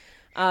point,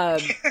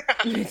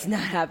 it's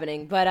not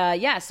happening. But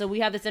yeah, so we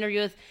have this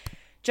interview with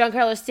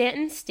Giancarlo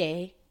Stanton.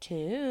 Stay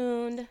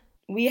tuned.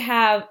 We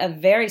have a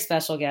very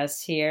special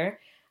guest here.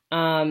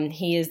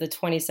 He is the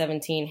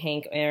 2017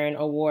 Hank Aaron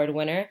Award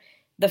winner,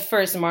 the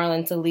first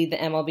Marlin to lead the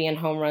MLB in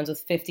home runs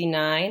with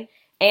 59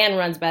 and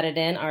runs batted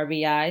in,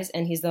 RBIs,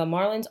 and he's the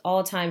Marlins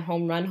all-time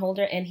home run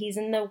holder, and he's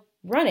in the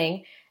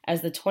running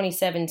as the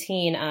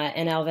 2017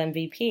 NL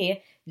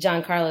MVP,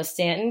 Giancarlo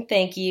Stanton.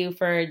 Thank you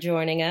for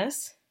joining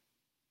us.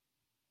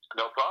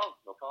 No problem.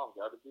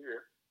 Glad to be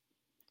here.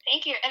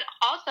 Thank you. And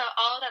also,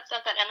 all of that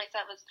stuff that Emily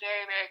said was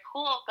very, very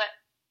cool, but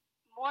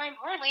more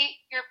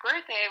importantly, your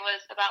birthday was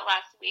about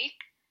last week.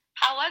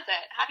 How was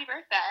it? Happy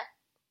birthday.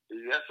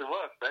 Yes, it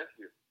was. Thank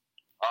you.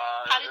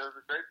 It was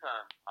a great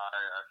time.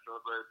 I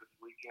celebrated this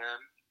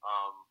weekend.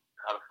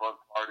 Had a fun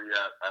party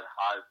at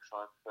Hive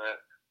Sunset.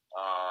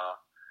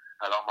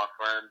 Had all my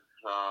friends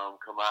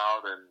come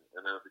out, and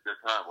it was a good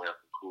time. We had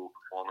some cool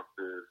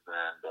performances,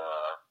 and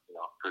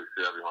pretty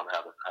sure everyone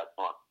had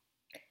fun.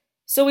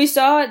 So we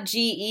saw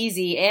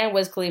G-Eazy and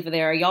Wiz Khalifa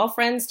there. Are y'all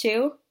friends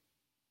too?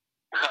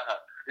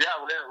 Yeah,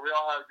 we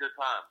all had a good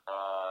time.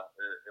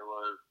 It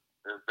was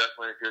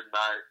definitely a good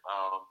night.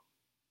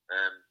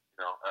 And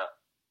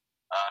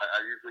I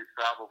usually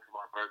travel for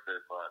my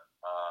birthday, but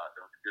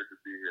it was good to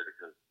be here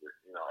because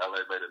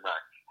LA made it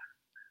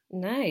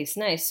nice.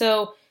 Nice.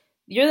 So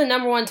you're the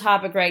number one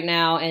topic right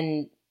now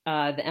in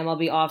the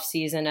MLB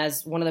offseason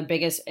as one of the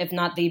biggest, if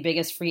not the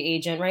biggest, free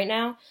agent right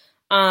now.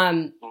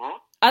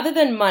 Other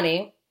than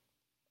money,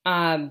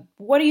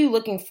 what are you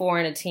looking for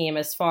in a team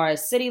as far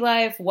as city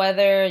life,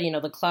 weather,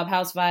 the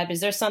clubhouse vibe? Is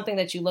there something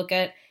that you look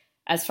at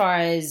as far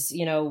as,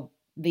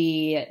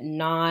 the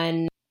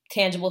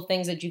non-tangible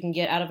things that you can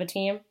get out of a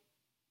team?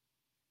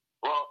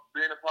 Well,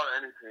 being a part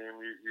of any team,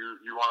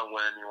 you want to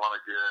win. You want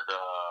to get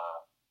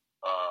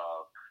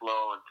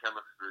flow and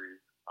chemistry,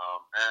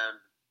 and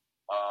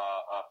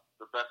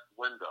the best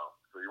window.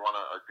 So you want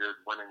a good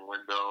winning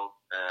window,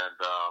 and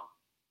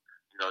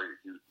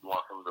you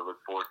want something to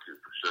look forward to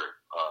for sure.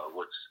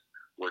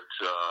 Which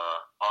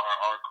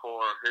our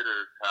core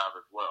hitters have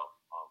as well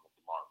with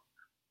the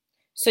Marlins.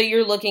 So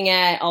you're looking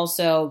at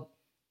also,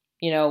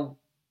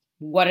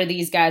 what are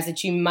these guys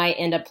that you might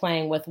end up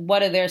playing with?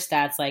 What are their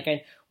stats like?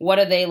 And what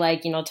are they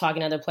like,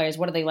 talking to other players?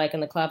 What are they like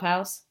in the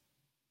clubhouse?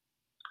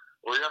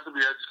 Well, you have to be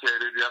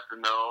educated. You have to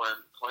know.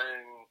 And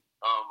playing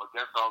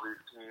against all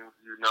these teams,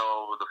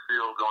 the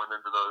feel going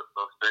into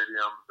those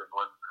stadiums and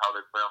how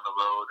they play on the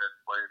road and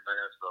playing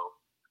there. So,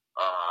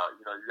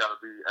 you got to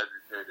be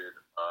educated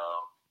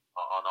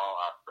on all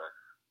aspects.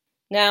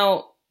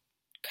 Now,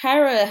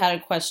 Kyra had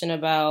a question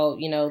about,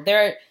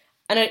 there,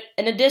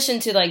 in addition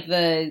to like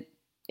the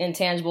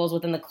intangibles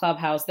within the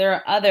clubhouse, there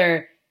are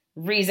other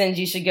reasons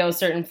you should go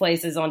certain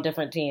places on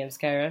different teams,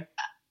 Kyra.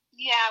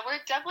 Yeah, we're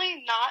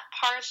definitely not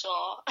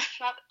partial.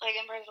 Not like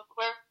impartial.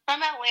 We're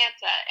from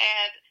Atlanta,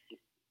 and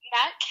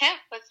Matt Kemp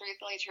was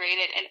recently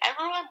traded, and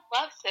everyone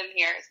loves him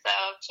here. So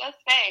just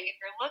saying, if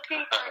you're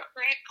looking for a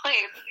great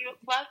place, we would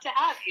love to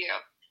have you.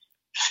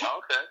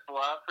 Okay,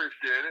 well, I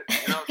appreciate it.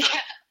 You know,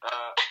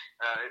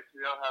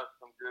 ATL has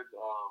some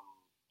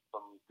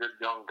good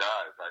young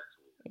guys,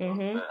 actually.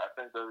 Mm-hmm. I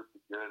think they would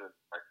be good in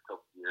the next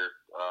couple of years.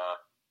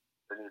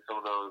 They need some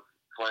of those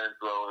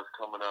flamethrowers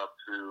coming up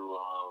to,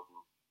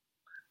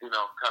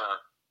 kind of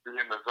be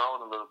in the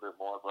zone a little bit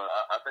more, but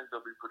I think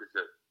they'll be pretty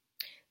good.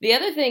 The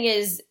other thing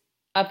is,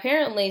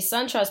 apparently,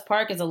 SunTrust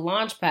Park is a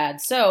launch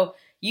pad, so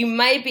you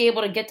might be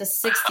able to get to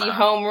 60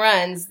 home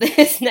runs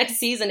this next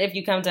season if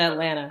you come to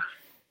Atlanta.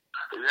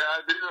 Yeah,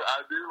 I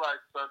do like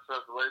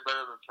SunTrust way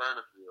better than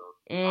Turner Field.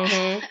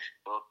 Mm-hmm.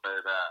 We'll say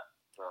that.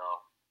 So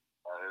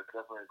it's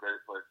definitely a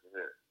great place to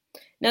hit.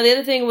 Now, the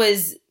other thing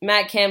was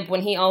Matt Kemp,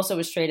 when he also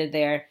was traded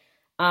there,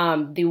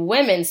 the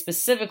women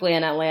specifically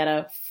in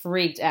Atlanta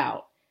freaked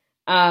out.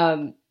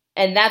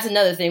 And that's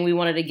another thing we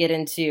wanted to get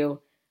into.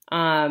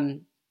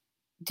 Have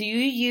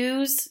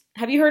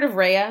you heard of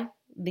Raya,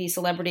 the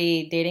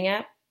celebrity dating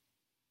app?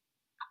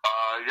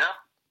 Yeah,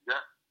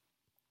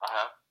 I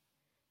have.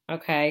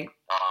 Okay.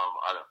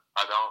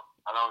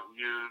 I don't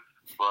use,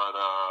 but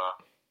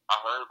I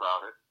heard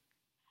about it.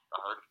 I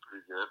heard it's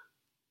pretty good.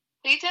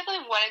 We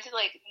definitely wanted to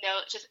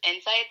know just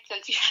insights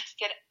since you had to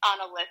get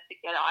on a list to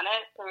get on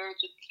it, so we were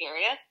just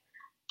curious.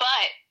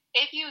 But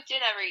if you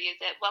did ever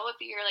use it, what would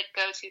be your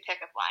go-to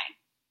pickup line?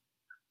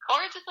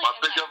 Or just my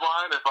pickup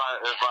line if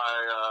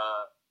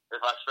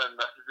I send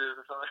messages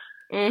or something.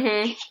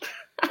 Mm-hmm.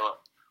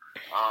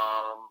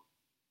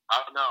 I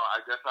don't know.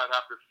 I guess I'd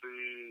have to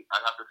see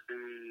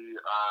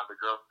the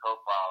girl's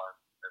profile and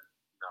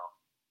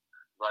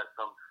write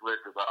some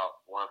slick about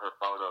one of her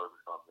photos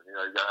or something.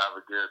 You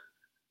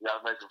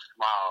gotta make them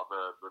smile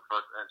the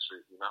first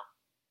entry.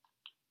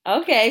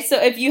 Okay, so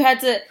if you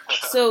had to,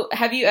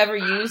 have you ever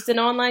used an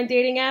online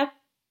dating app?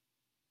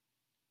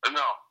 No.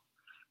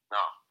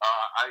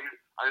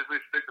 I usually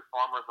stick to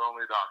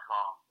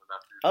farmersonly.com. And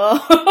that's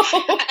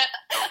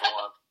number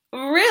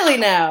one. Really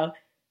now?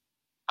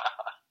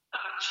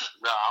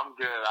 No, I'm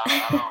good.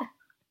 I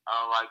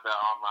don't like that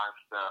online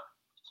stuff.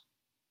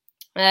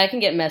 It can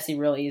get messy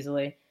real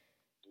easily.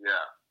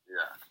 Yeah.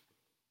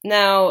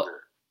 Now,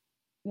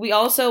 we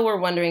also were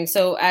wondering,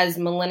 so as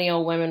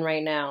millennial women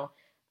right now,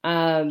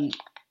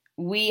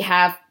 we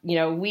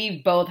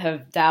both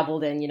have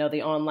dabbled in,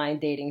 the online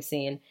dating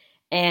scene.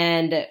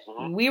 And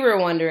we were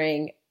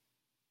wondering,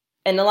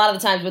 and a lot of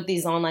the times with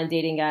these online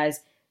dating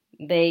guys,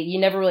 you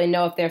never really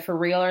know if they're for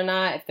real or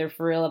not, if they're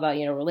for real about,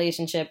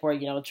 relationship or,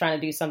 trying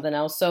to do something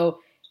else.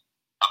 So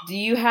do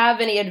you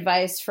have any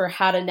advice for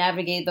how to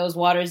navigate those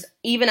waters,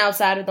 even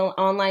outside of the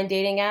online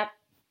dating app?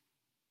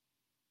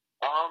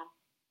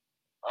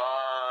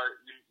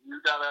 You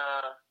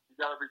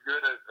gotta be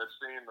good at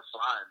seeing the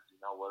signs,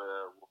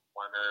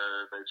 when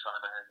are they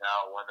trying to hang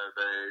out, when are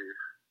they,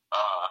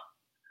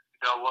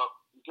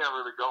 you can't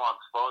really go on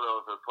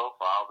photos or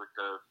profile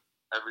because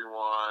I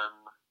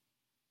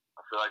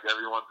feel like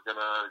everyone's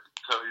gonna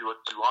tell you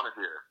what you want to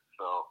hear.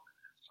 So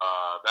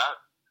that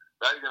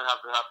you're gonna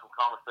have to have some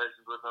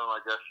conversations with them, I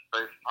guess,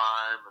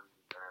 FaceTime and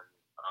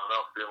I don't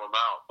know, feel them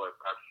out. But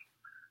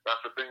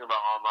that's the thing about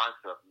online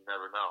stuff; you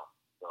never know.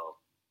 So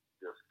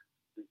just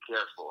be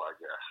careful, I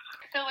guess.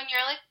 So when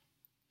you're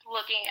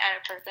looking at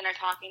a person or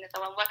talking to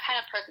someone, what kind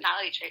of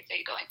personality traits are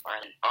you going for?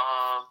 You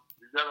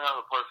gotta have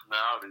a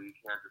personality. You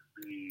can't just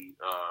be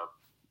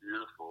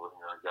beautiful.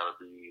 You gotta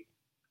be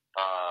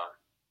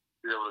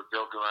able to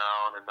joke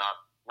around and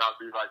not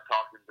be like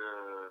talking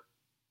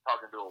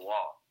to a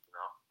wall.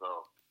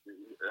 So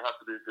it has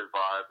to be a good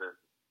vibe and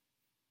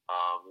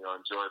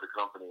enjoy the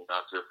company,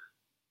 not just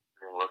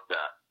being looked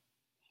at.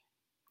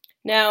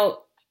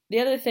 Now, the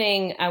other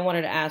thing I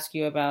wanted to ask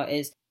you about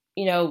is,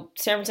 San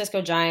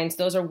Francisco Giants,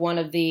 those are one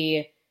of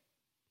the,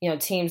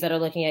 teams that are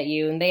looking at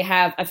you. And they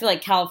have, I feel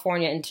like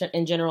California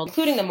in general,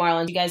 including the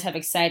Marlins, you guys have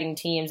exciting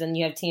teams. And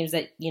you have teams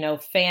that, young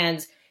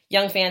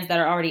fans that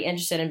are already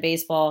interested in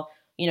baseball,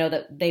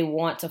 that they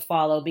want to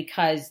follow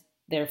because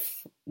they're,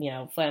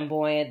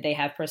 flamboyant, they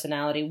have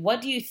personality.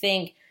 What do you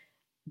think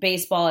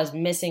baseball is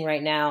missing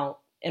right now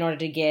in order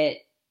to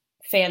get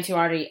fans who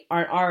aren't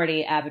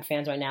already avid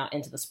fans right now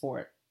into the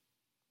sport?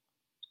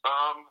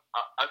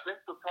 I think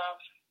the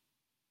past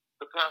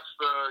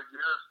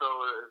year or so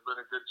has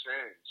been a good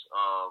change.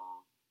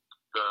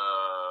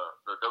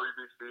 The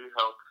WBC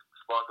helped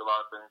spark a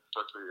lot of things,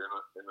 especially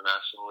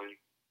internationally,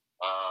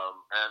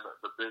 and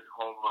the big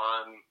home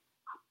run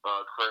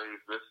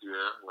craze this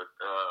year with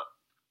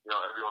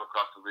everyone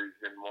across the league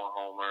hitting more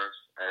homers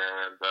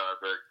and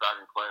the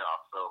exciting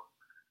playoffs. So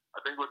I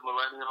think with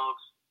millennials,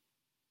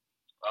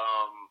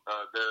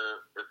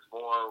 it's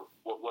more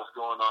what's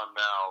going on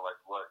now, like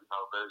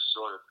very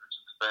short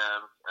attention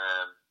spans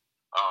and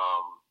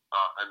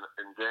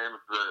in games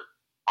that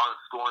aren't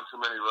scoring too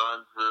many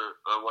runs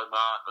or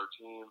whatnot, or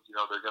teams,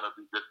 they're going to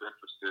be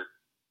disinterested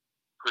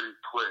pretty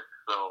quick.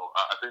 So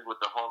I think with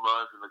the home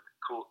runs and the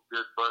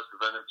good burst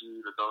of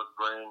energy that those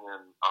bring,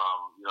 and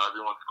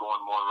everyone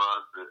scoring more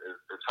runs,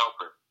 it's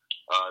helping.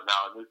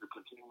 Now it needs to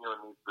continue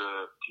and needs to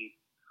keep,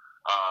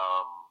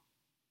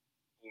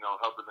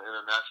 helping the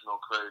international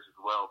craze as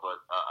well. But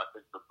I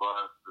think the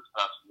buzz this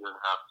past year and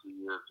a half, 2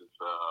 years is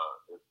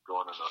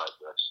going in the right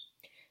direction.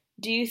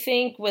 Do you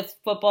think with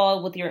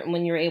football,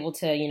 when you're able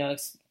to,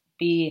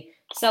 be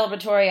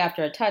celebratory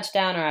after a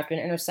touchdown or after an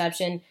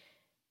interception,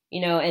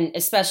 and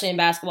especially in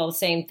basketball, the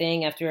same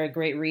thing after a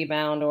great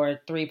rebound or a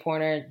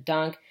three-pointer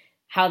dunk,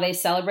 how they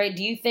celebrate,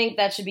 do you think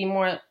that should be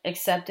more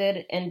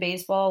accepted in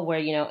baseball where,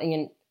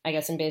 I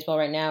guess in baseball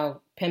right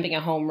now, pimping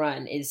a home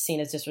run is seen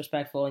as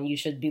disrespectful and you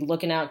should be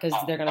looking out because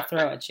they're going to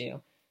throw at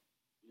you?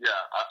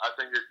 Yeah, I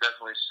think it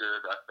definitely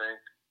should. I think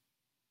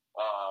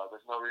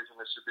there's no reason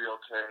it should be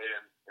okay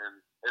in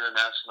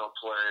international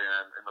play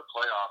and in the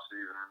playoffs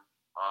even,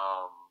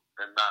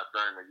 and not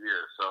during the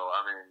year. So,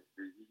 I mean,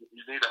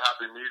 you need a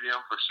happy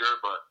medium for sure,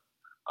 but,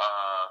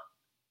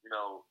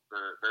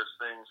 there's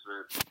things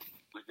that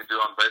we can do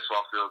on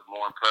baseball fields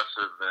more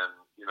impressive than,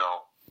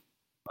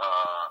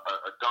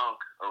 a dunk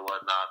or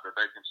whatnot that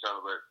they can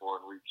celebrate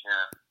for and we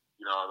can't,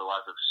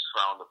 otherwise it's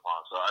frowned upon.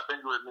 So I think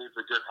it needs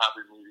a good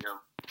happy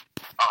medium.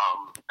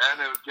 And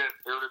it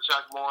would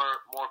attract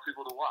more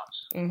people to watch,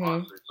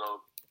 honestly.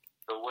 So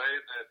the way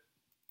that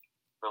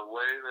the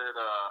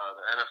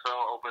NFL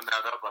opened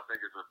that up, I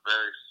think is a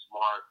very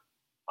smart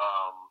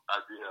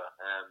idea,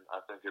 and I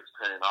think it's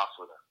paying off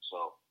for them.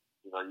 So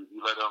you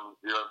let them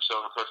show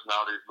their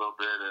personalities a little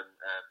bit and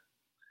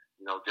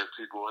get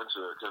people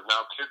into it, because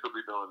now kids will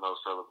be doing those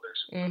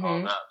celebrations and all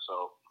that.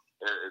 So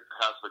it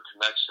has the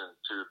connection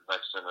to the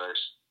next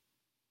generation.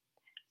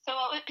 So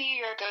what would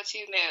be your go-to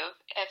move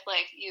if,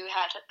 you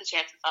had the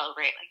chance to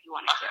celebrate like you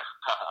wanted to?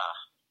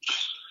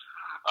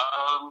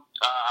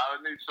 I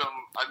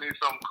need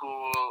some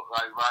cool,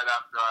 like right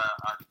after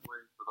I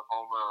swing for the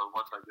homer or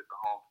once I get the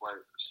home plate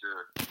for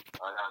sure.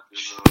 I have to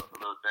do a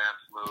little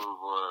dance move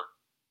or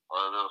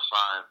a little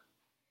sign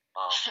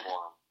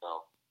for him.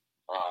 So,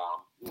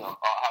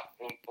 I'll have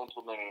to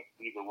implement it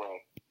either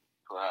way,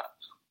 perhaps.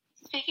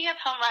 Speaking of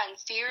home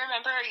runs, do you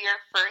remember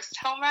your first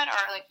home run or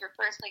your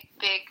first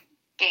big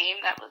game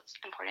that was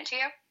important to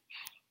you?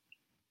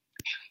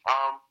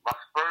 My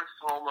first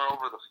homer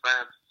over the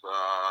fence,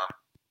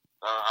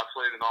 I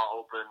played in all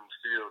open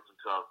fields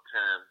until I was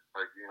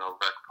 10,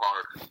 rec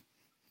parks.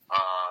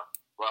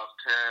 Well, I was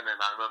 10, and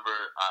I remember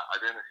I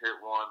didn't hit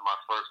one my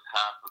first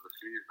half of the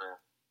season,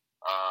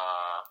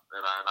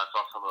 and I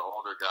saw some of the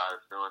older guys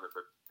doing it,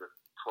 the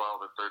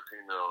 12 and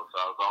 13-year-olds. So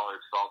I was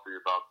always salty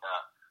about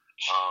that.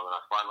 And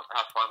I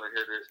finally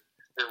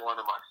hit one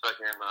in the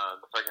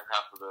second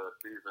half of the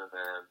season,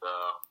 and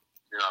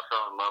I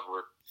fell in love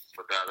with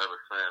that ever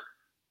since.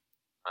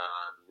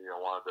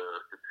 Wanted to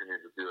continue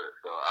to do it.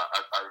 So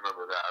I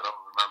remember that. I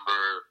don't remember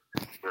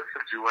the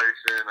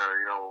situation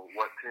or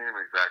what team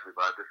exactly,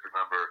 but I just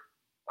remember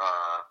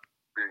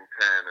being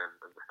 10 in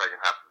the second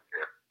half of the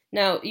year.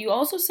 Now, you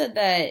also said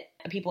that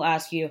people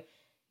ask you,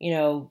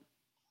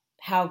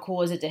 how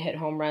cool is it to hit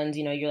home runs?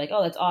 You're like,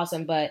 oh, that's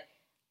awesome, but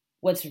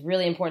what's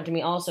really important to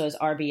me also is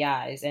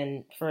RBIs.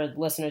 And for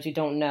listeners who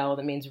don't know,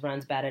 that means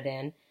runs batted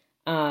in.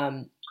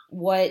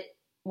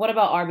 What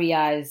about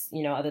RBIs,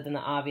 other than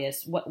the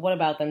obvious? What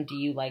about them do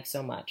you like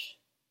so much?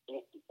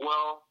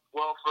 Well,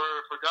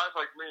 for guys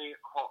like me,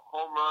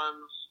 home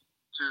runs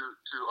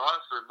to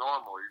us are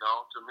normal,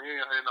 To me,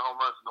 hitting a home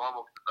run is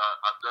normal because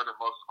I've done it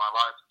most of my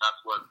life, and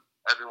that's what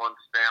everyone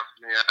stamps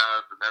me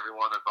as, and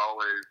everyone has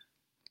always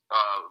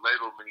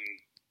labeled me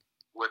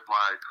with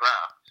my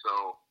craft.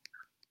 So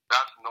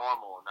that's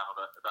normal. Now,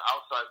 the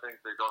outside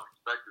things they don't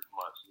expect as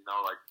much,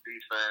 like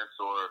defense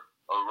or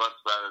runs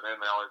batted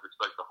in, they always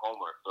expect the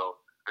homer. So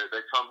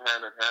they come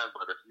hand in hand.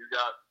 But if you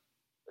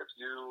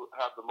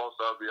have the most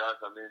RBIs,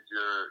 that means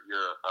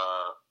you're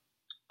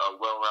a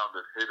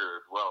well-rounded hitter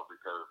as well,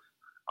 because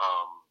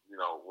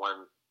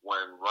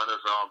when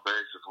runners are on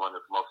base is when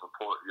it's most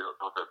important.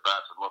 When their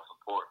bats are most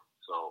important.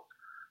 So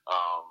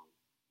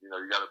you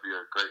got to be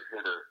a great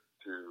hitter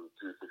to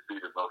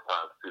succeed in those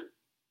times too.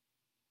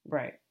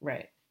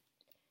 Right.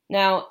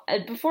 Now,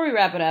 before we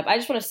wrap it up, I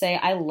just want to say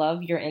I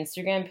love your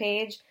Instagram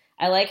page.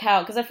 I like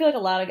because I feel like a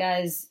lot of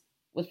guys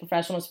with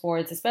professional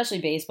sports,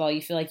 especially baseball,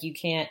 you feel like you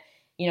can't,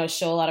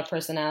 show a lot of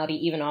personality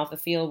even off the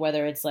field,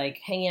 whether it's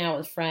hanging out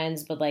with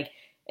friends, but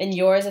in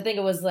yours, I think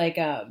it was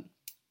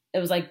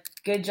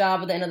good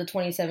job at the end of the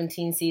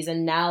 2017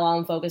 season. Now all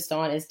I'm focused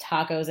on is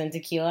tacos and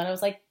tequila. And I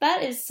was like,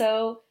 that is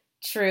so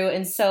true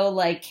and so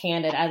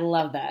candid. I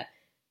love that.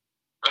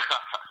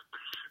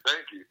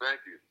 Thank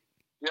you.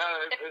 Yeah,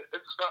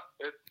 it's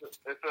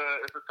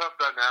a tough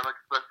dynamic,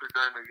 especially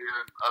during the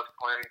year, us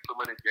playing so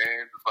many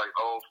games. It's like,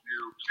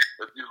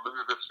 if you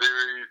lose a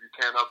series, you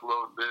can't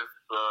upload this,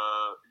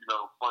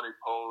 funny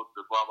post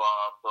or blah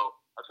blah. So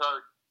I try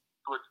to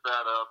switch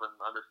that up and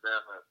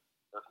understand that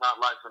it's not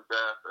life and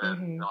death,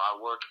 and I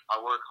work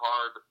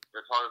hard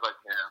as I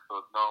can.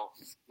 So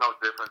it's no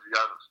difference. You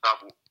gotta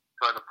stop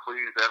trying to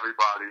please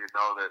everybody.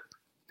 That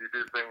you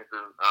do things,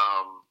 and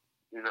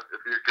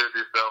if you're good to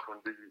yourself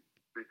and be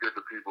good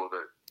to people,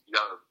 that you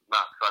gotta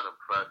not try to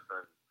impress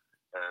and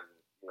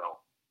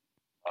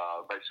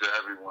make sure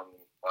everyone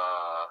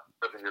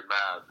doesn't get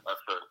mad at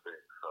certain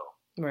things. So.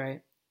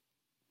 Right.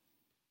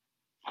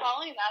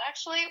 Following that,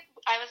 actually,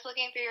 I was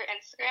looking through your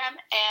Instagram,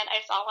 and I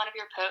saw one of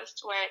your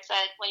posts where it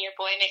said, when your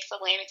boy makes a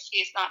lame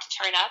excuse not to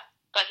turn up,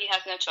 but he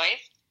has no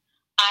choice.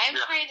 I'm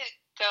trying to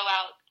go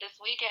out this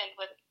weekend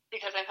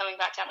because I'm coming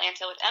back to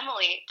Atlanta with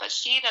Emily, but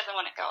she doesn't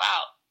want to go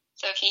out.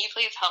 So can you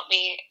please help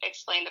me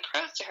explain the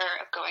pros to her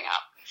of going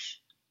out?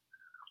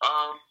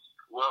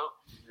 Well,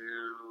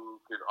 you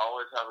can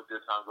always have a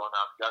good time going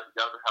out. You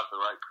got to have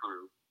the right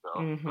crew. So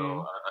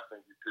I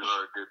think you two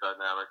are a good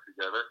dynamic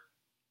together.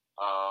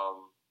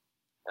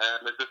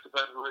 And it just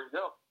depends where you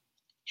go.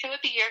 Who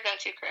would be your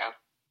go-to crew?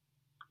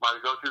 My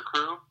go-to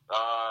crew?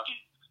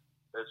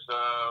 It's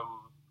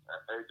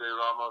AJ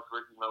Ramos,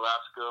 Ricky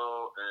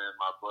Nolasco, and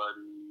my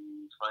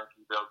buddy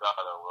Frankie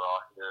Delgado. We're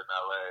all here in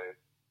LA.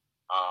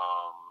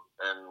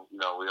 And, you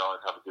know, we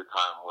always have a good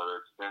time, whether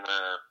it's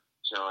dinner,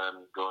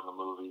 chilling, going to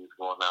movies,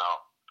 going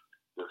out.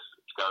 It's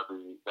gotta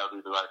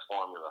be the right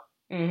formula.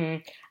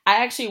 Mm-hmm.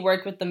 I actually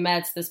worked with the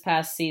Mets this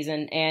past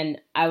season,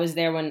 and I was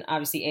there when,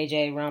 obviously,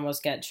 AJ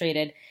Ramos got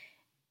traded.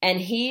 And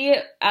he,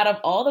 out of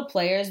all the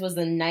players, was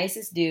the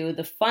nicest dude,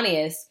 the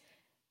funniest.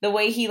 The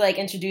way he, like,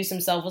 introduced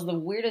himself was the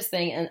weirdest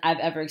thing I've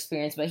ever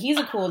experienced. But he's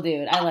a cool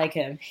dude. I like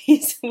him.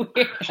 He's a weirdo.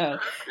 Yeah,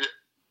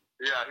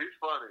 he's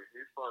funny.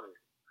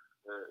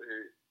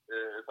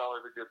 It's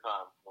always a good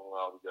time when we're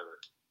all together.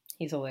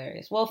 He's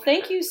hilarious. Well,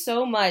 thank you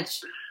so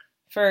much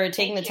for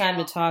taking the time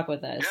to talk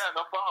with us. Yeah,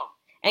 no problem.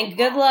 And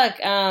good luck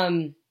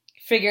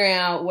figuring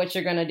out what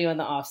you're going to do in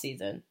the off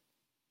season.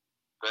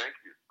 Thank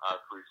you. I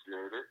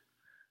appreciate it.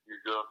 You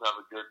girls have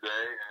a good day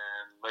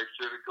and make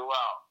sure to go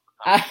out.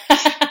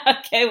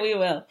 Okay, we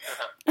will.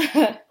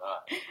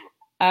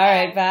 All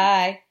right,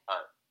 bye. All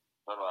right,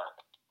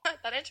 bye-bye.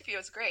 That interview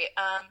was great.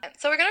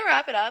 So we're going to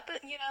wrap it up.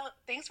 You know,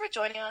 thanks for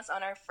joining us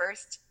on our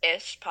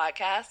first-ish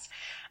podcast.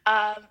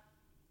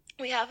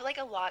 We have, like,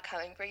 a lot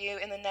coming for you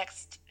in the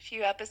next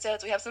few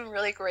episodes. We have some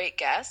really great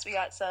guests. We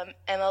got some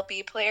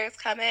MLB players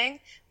coming.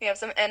 We have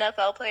some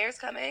NFL players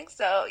coming.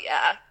 So,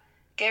 yeah,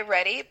 get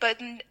ready. But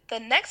the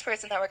next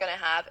person that we're going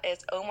to have is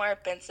Omar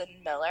Benson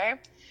Miller,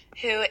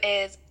 who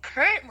is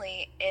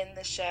currently in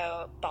the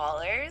show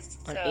Ballers.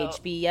 On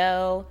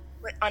HBO.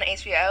 On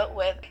HBO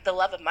with the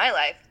love of my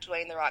life,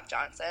 Dwayne "The Rock"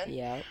 Johnson.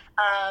 Yeah.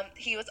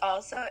 He was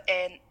also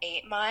in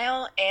 8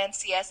 Mile and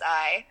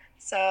CSI.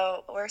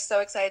 So we're so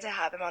excited to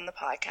have him on the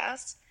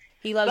podcast.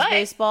 He loves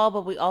baseball,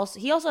 but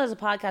he also has a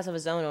podcast of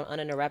his own on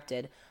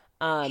Uninterrupted.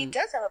 He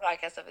does have a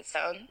podcast of his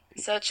own,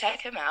 so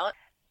check him out.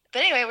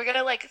 But anyway, we're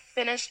gonna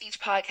finish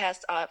each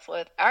podcast off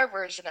with our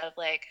version of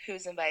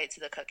who's invited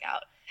to the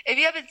cookout. If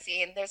you haven't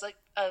seen, there's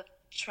a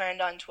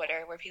trend on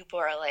Twitter where people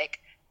are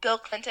like, Bill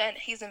Clinton,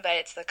 he's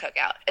invited to the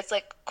cookout. It's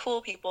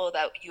cool people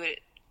that you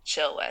would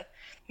chill with,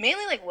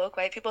 mainly woke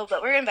white people,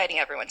 but we're inviting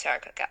everyone to our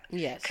cookout.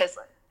 Yes.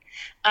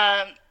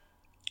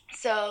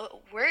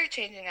 So we're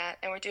changing that,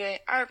 and we're doing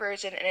our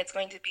version, and it's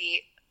going to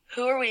be,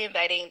 who are we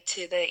inviting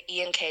to the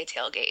E&K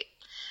tailgate?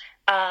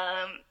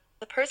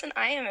 The person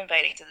I am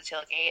inviting to the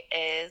tailgate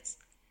is,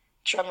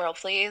 drumroll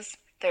please,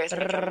 there is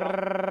no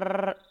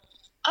drumroll.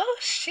 Oh,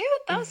 shoot,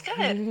 that was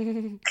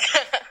good.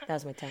 That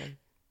was my time.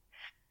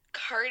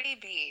 Cardi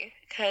B,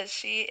 because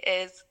she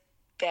is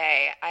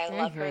bae. I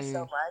love her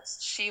so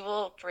much. She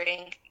will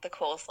bring the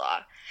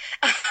coleslaw.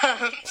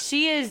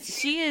 She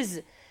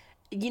is...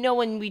 You know,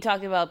 when we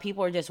talked about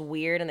people are just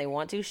weird and they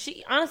want to,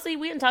 honestly,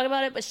 we didn't talk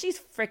about it, but she's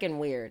freaking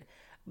weird.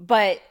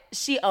 But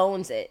she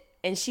owns it,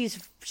 and she's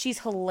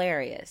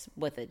hilarious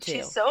with it, too.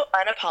 She's so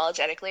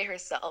unapologetically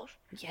herself.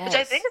 Yes. Which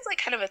I think is,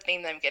 kind of a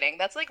theme that I'm getting.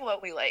 That's,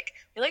 what we like.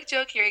 We like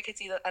Joe Keery because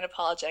he's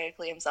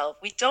unapologetically himself.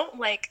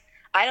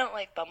 I don't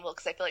like Bumble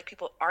because I feel like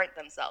people aren't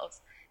themselves.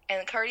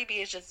 And Cardi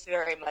B is just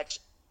very much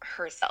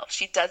herself.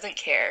 She doesn't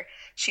care.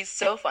 She's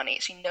so funny.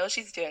 She knows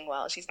she's doing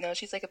well. She knows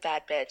she's a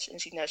bad bitch,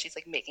 and she knows she's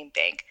making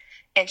bank.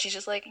 And she's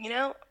just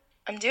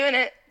I'm doing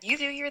it. You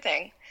do your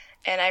thing,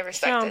 and I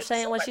respect it. You know what I'm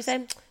saying? What she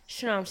said?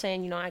 You know what I'm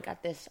saying? You know, I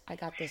got this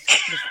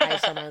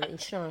ice on my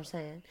lips. You know what I'm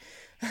saying?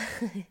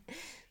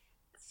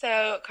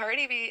 So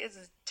Cardi B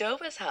is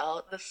dope as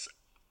hell. This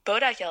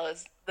Bodak Yellow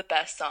is the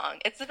best song.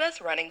 It's the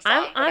best running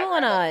song.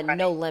 I'm on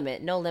No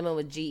Limit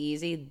with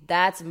G-Eazy.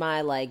 That's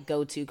my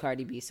go-to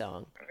Cardi B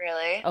song.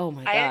 Really? Oh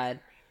my God.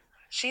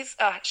 She's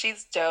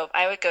dope.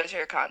 I would go to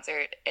her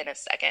concert in a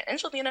second. And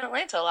she'll be in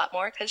Atlanta a lot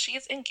more because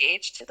she's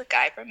engaged to the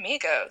guy from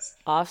Migos.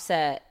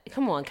 Offset.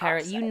 Come on,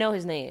 Kyra. You know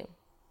his name.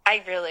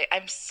 I'm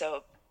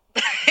so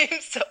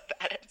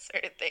bad at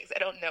certain things. I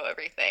don't know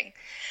everything.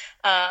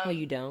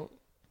 You don't?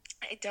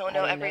 I don't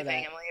know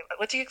everything, Emily.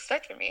 What do you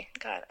expect from me?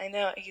 God, I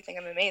know you think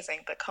I'm amazing,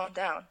 but calm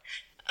down.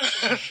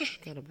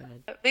 Go to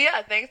bed. But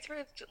yeah, thanks for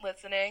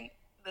listening.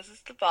 This is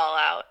the Ball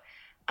Out.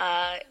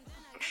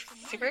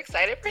 Super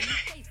excited for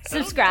you.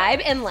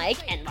 Subscribe and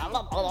like and blah,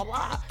 blah, blah,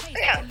 blah.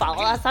 Yeah.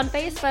 Follow us on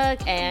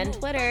Facebook and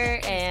Twitter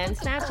and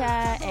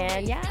Snapchat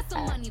and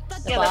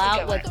the Ball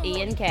Out with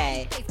E and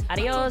K.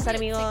 Adios,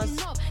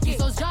 amigos.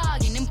 These hoes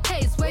jogging in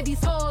place where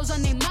these hoes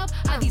on their mouth.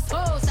 How these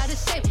hoes out of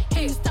shape.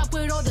 Can you stop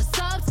with all the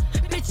subs?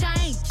 Bitch,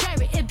 I ain't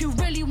Jerry. If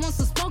you really want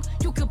some smoke,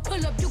 you could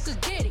pull up, you could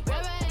get it.